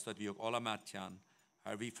kommen lässt, dass wir auch alle mitgehen.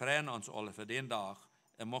 Herr, wir freuen uns alle für den Tag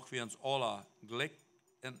und möchten wir uns alle gleich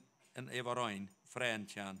in Everein freuen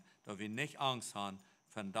können, dass wir nicht Angst haben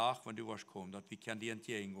für den Tag, wenn du wirst kommen, dass wir dir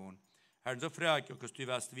entgegengehen. Herr, so freue ich, dass du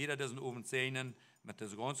wirst wieder diesen Abend sehen, mit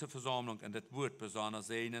dieser ganzen Versammlung und das Wort besonders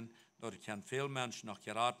sehen, dass viele Menschen noch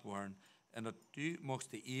geraten werden und dass du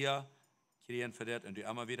möchtest die Ehe kriegen für das und du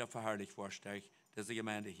immer wieder verherrlicht wirst, diese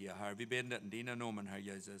Gemeinde hier. Herr, wir beten das in deinem Namen, Herr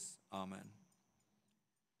Jesus. Amen.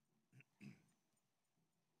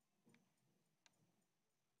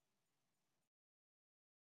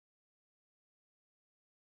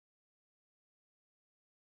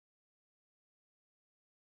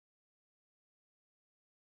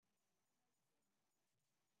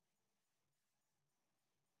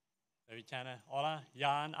 Wir können alle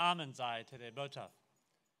Ja und Amen sagen zu der Botschaft.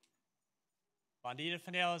 Wenn jeder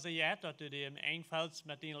von uns sagt, dass du dir im Einfalls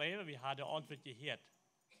mit deinem Leben, wie hat die Antwort gehört?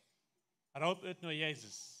 Raub ut nur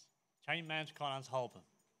Jesus. Kein Mensch kann uns helfen.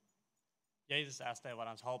 Jesus ist der,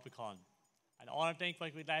 der uns helfen kann. Ein anderes Ding,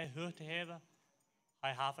 was wir gleich gehört haben,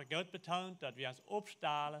 er hat für Gott betont, dass wir uns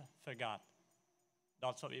aufstellen für Gott.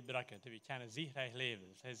 Das ist, was wir brauchen, dass wir können sicherlich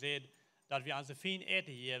leben. Er sagt, dass wir uns viel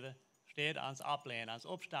eten geben, steht uns ablehnen, uns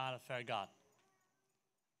aufstellen für Gott.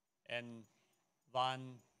 Und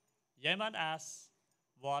wenn jemand ist,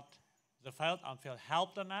 was so viel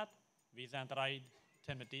helpt damit, wir sind bereit,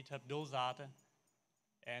 mit die Typ durchzusetzen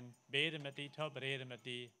und beten mit die Typ, reden mit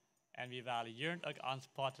die, und wir wollen jeden auch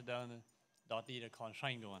ansprechen, dass die kann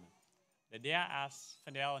scheinen. Der ist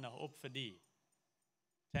von der noch op für die.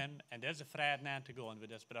 Tim, und deze vrijheid aan te gaan, wie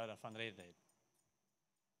das Bruder von redet.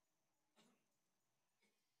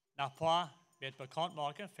 Nach paar wird bekannt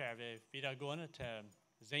machen, für wir wieder gehen zu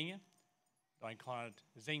singen. Dann kann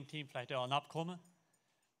das Singteam vielleicht auch abkommen.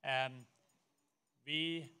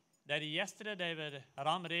 Wie die erste, die wir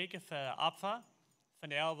ranregen für Abfall, von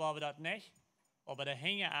der war wir das nicht. Aber der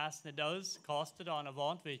hängen erst nicht aus, kostet an der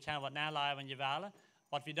Wand, wir können was nachleihen, wenn ihr wollen.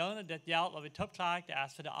 Was wir tun, das Geld, was wir topklagen,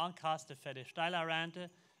 ist für die Ankasten, für die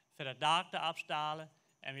Steilerrente, für die Dach abstellen.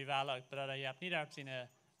 Und wir wollen auch, Bruder, ihr habt nicht auf seine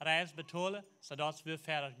Reis betalen, sodass wir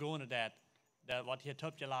fertig gehen, was hier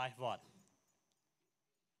topgelegt wird.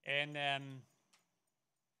 Und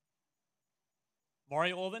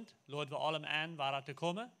morgen Abend laden wir allem an, waar te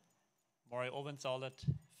komen. Morgen Abend soll es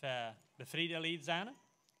für befriedigend sein.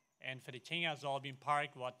 Und für die Kinder soll im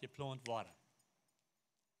Park was geplant werden.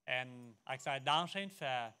 Und ich sage Dankeschön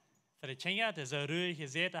für die Kinder, die so ruhig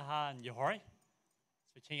gesessen haben und gehört.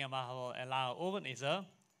 Die Kinder machen einen langen Abend nicht so.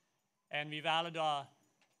 Und wir wollen da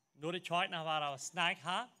nur die Zeit nach was wir Snack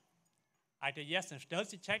haben. Ich habe jetzt einen Stil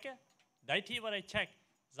zu checken. Die, was ich check,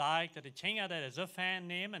 sage ich, dass die Kinder, die so viel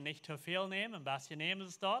nehmen, nicht zu viel nehmen, ein bisschen nehmen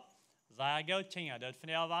sie dort. Sage ich, gut, Kinder, das von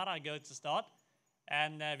der war, gut ist dort.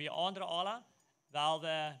 Und wir andere alle,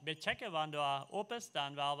 weil wir checken, wenn du op ist,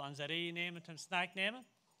 dann wollen wir unsere Reihe nehmen, zum Snack nehmen.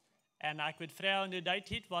 Und ich würde fragen, die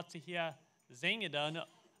Zeit, was sie hier singen, dann,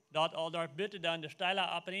 dort all dort bitte dann die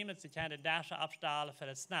Steiler abnehmen, sie können die Dasche abstellen für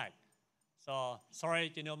den Snack. So, sorry,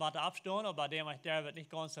 ich nur mal abstehen, aber dem ich der wird nicht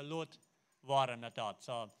ganz so laut werden mit dort.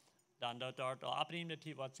 So, dann dort abnehmen,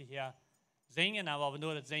 die was sie hier singen, aber wir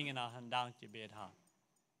nur das Singen nach einem Dankgebet haben.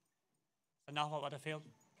 So, noch was fehlt?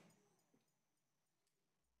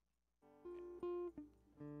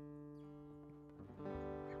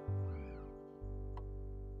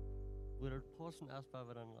 Würde es passen, erst weil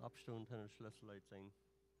wir dann abstimmen können, Schlüssellied singen.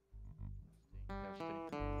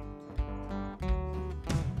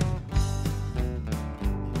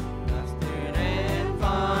 Best du ren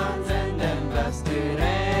van zenden, best du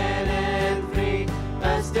ren fri,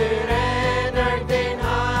 best du ren durch den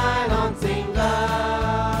Heiland sin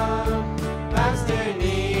Lamm. Best du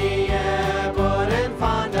nie geboren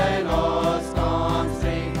van den Ost und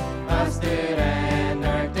Stri, best du ren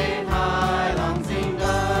durch den Heiland sin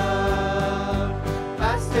Lamm.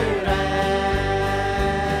 Best du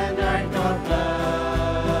ren durch Gott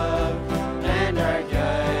Lamm.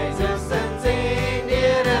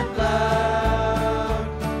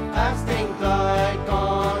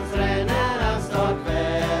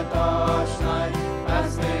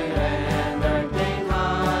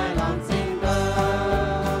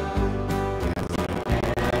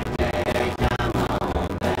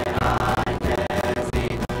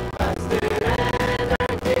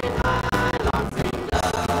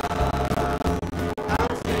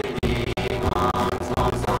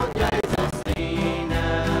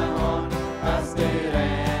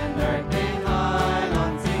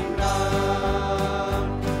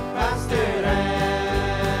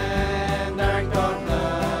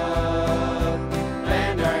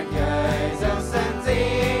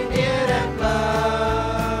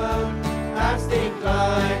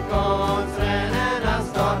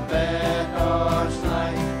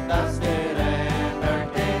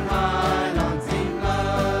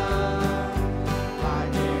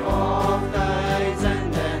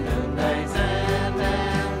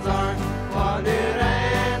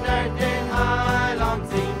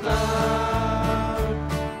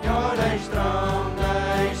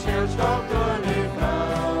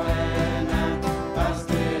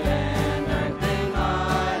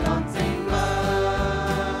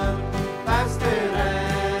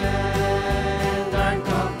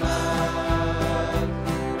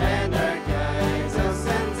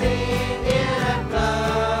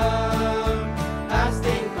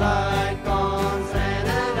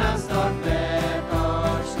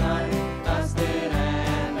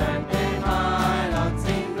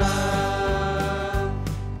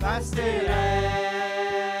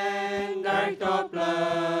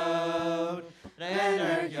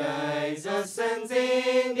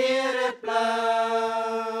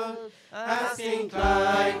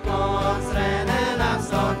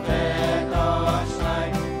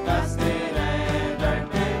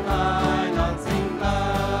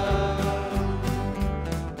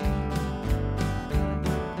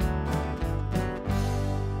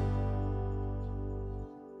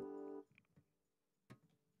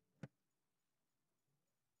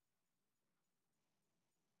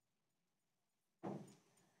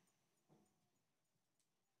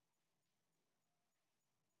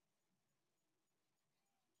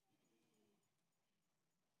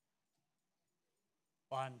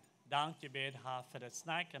 Und Dankgebet für den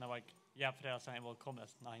Snack. Und aber ja, für das sein willkommen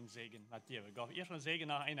ist nach einem Segen mit dir. Wir gehen schon Segen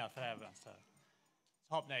nach einer Frage. Das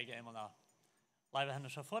hoffe ich immer noch. Lieber Herr,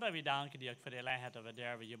 schon vorher wir danken dir für die Gelegenheit, dass wir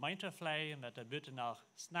der Gemeinde pflegen, mit der Bitte nach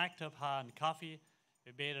Snack haben, Kaffee.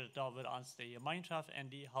 Wir beten, dass wir uns die Gemeinschaft und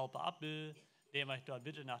die helfen abbilden, dem ich dort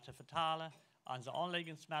bitte nach zu vertalen, unsere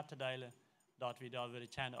Anliegen mitzuteilen, dass wir da die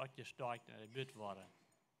Zähne auch gestärkt und erbitte worden.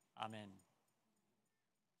 Amen.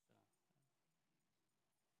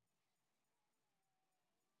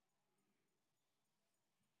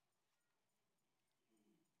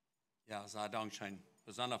 Ja, sei Dankeschön.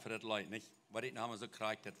 Besonders für das Leid, nicht? Weil ich haben wir so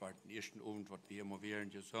gekriegt, das war den ersten Abend, was wir immer wieder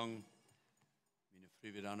gesungen. Meine Frau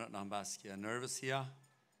wird dann noch ein bisschen nervös hier.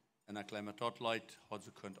 Und dann gleich mit dort Leid, hat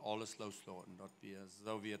sie könnt alles loslassen. Das wir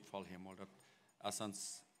so wertvoll hier mal. Als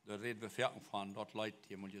uns der Rede befertigen fahren, dort Leid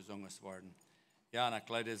hier mal gesungen worden. Ja, und dann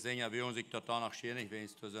gleich der Sänger, wie uns ich dort danach schön, ich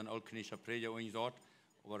weiß, du so ein altknischer Prediger gesagt,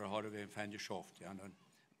 aber da hat wir ein geschafft. Ja, und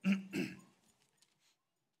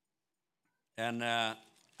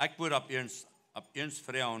ich würde ab uns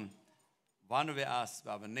Frauen, wann wir erst,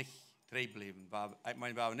 weil wir nicht treu bleiben, ich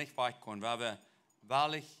meine, weil wir nicht weichkommen, weil wir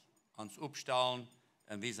wahrlich uns aufstellen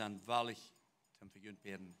und wir sind wahrlich zum Vergünt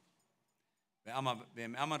werden.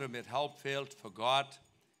 Wenn immer damit Help fehlt für Gott,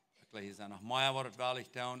 ich sage noch mehr, was das wahrlich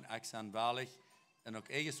tun, ich sage wahrlich, und auch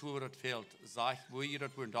irgendwas, wo das fehlt, sag ich, wo ihr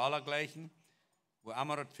das würden alle gleichen, wo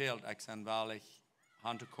immer das fehlt, ich sage wahrlich,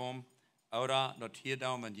 hinzukommen, oder dort hier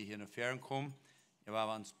down, wenn die hier in die Ferien kommen, ja,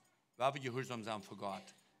 weil wir gehorsam sind für Gott.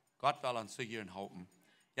 Gott will uns sichern halten.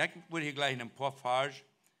 Ja, ich würde hier gleich ein paar Verse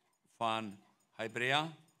von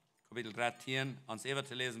Hebräer, Kapitel 13, uns eben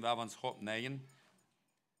zu lesen, weil wir uns halten nehmen.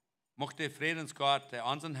 Mochte der Friedensgott, der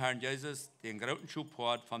unseren Herrn Jesus, den großen Schub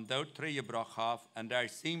hat, vom Tod gebracht hat, und der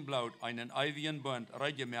sein Blut einen ewigen Bund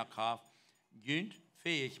reingemerkt hat, gönnt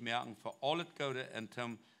fähig merken für alles Gute und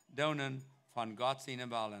zum Daunen von Gott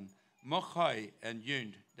seinen Willen. Mach hei und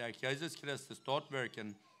jünd, der Jesus Christus dort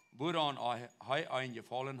wirken, woran hei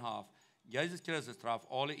eingefallen hat. Jesus Christus traf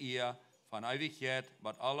alle ihr von Ewigkeit,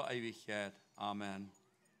 mit aller Ewigkeit. Amen.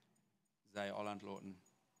 Sei alle entloten.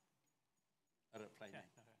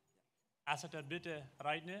 Also dann bitte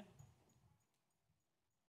reiten.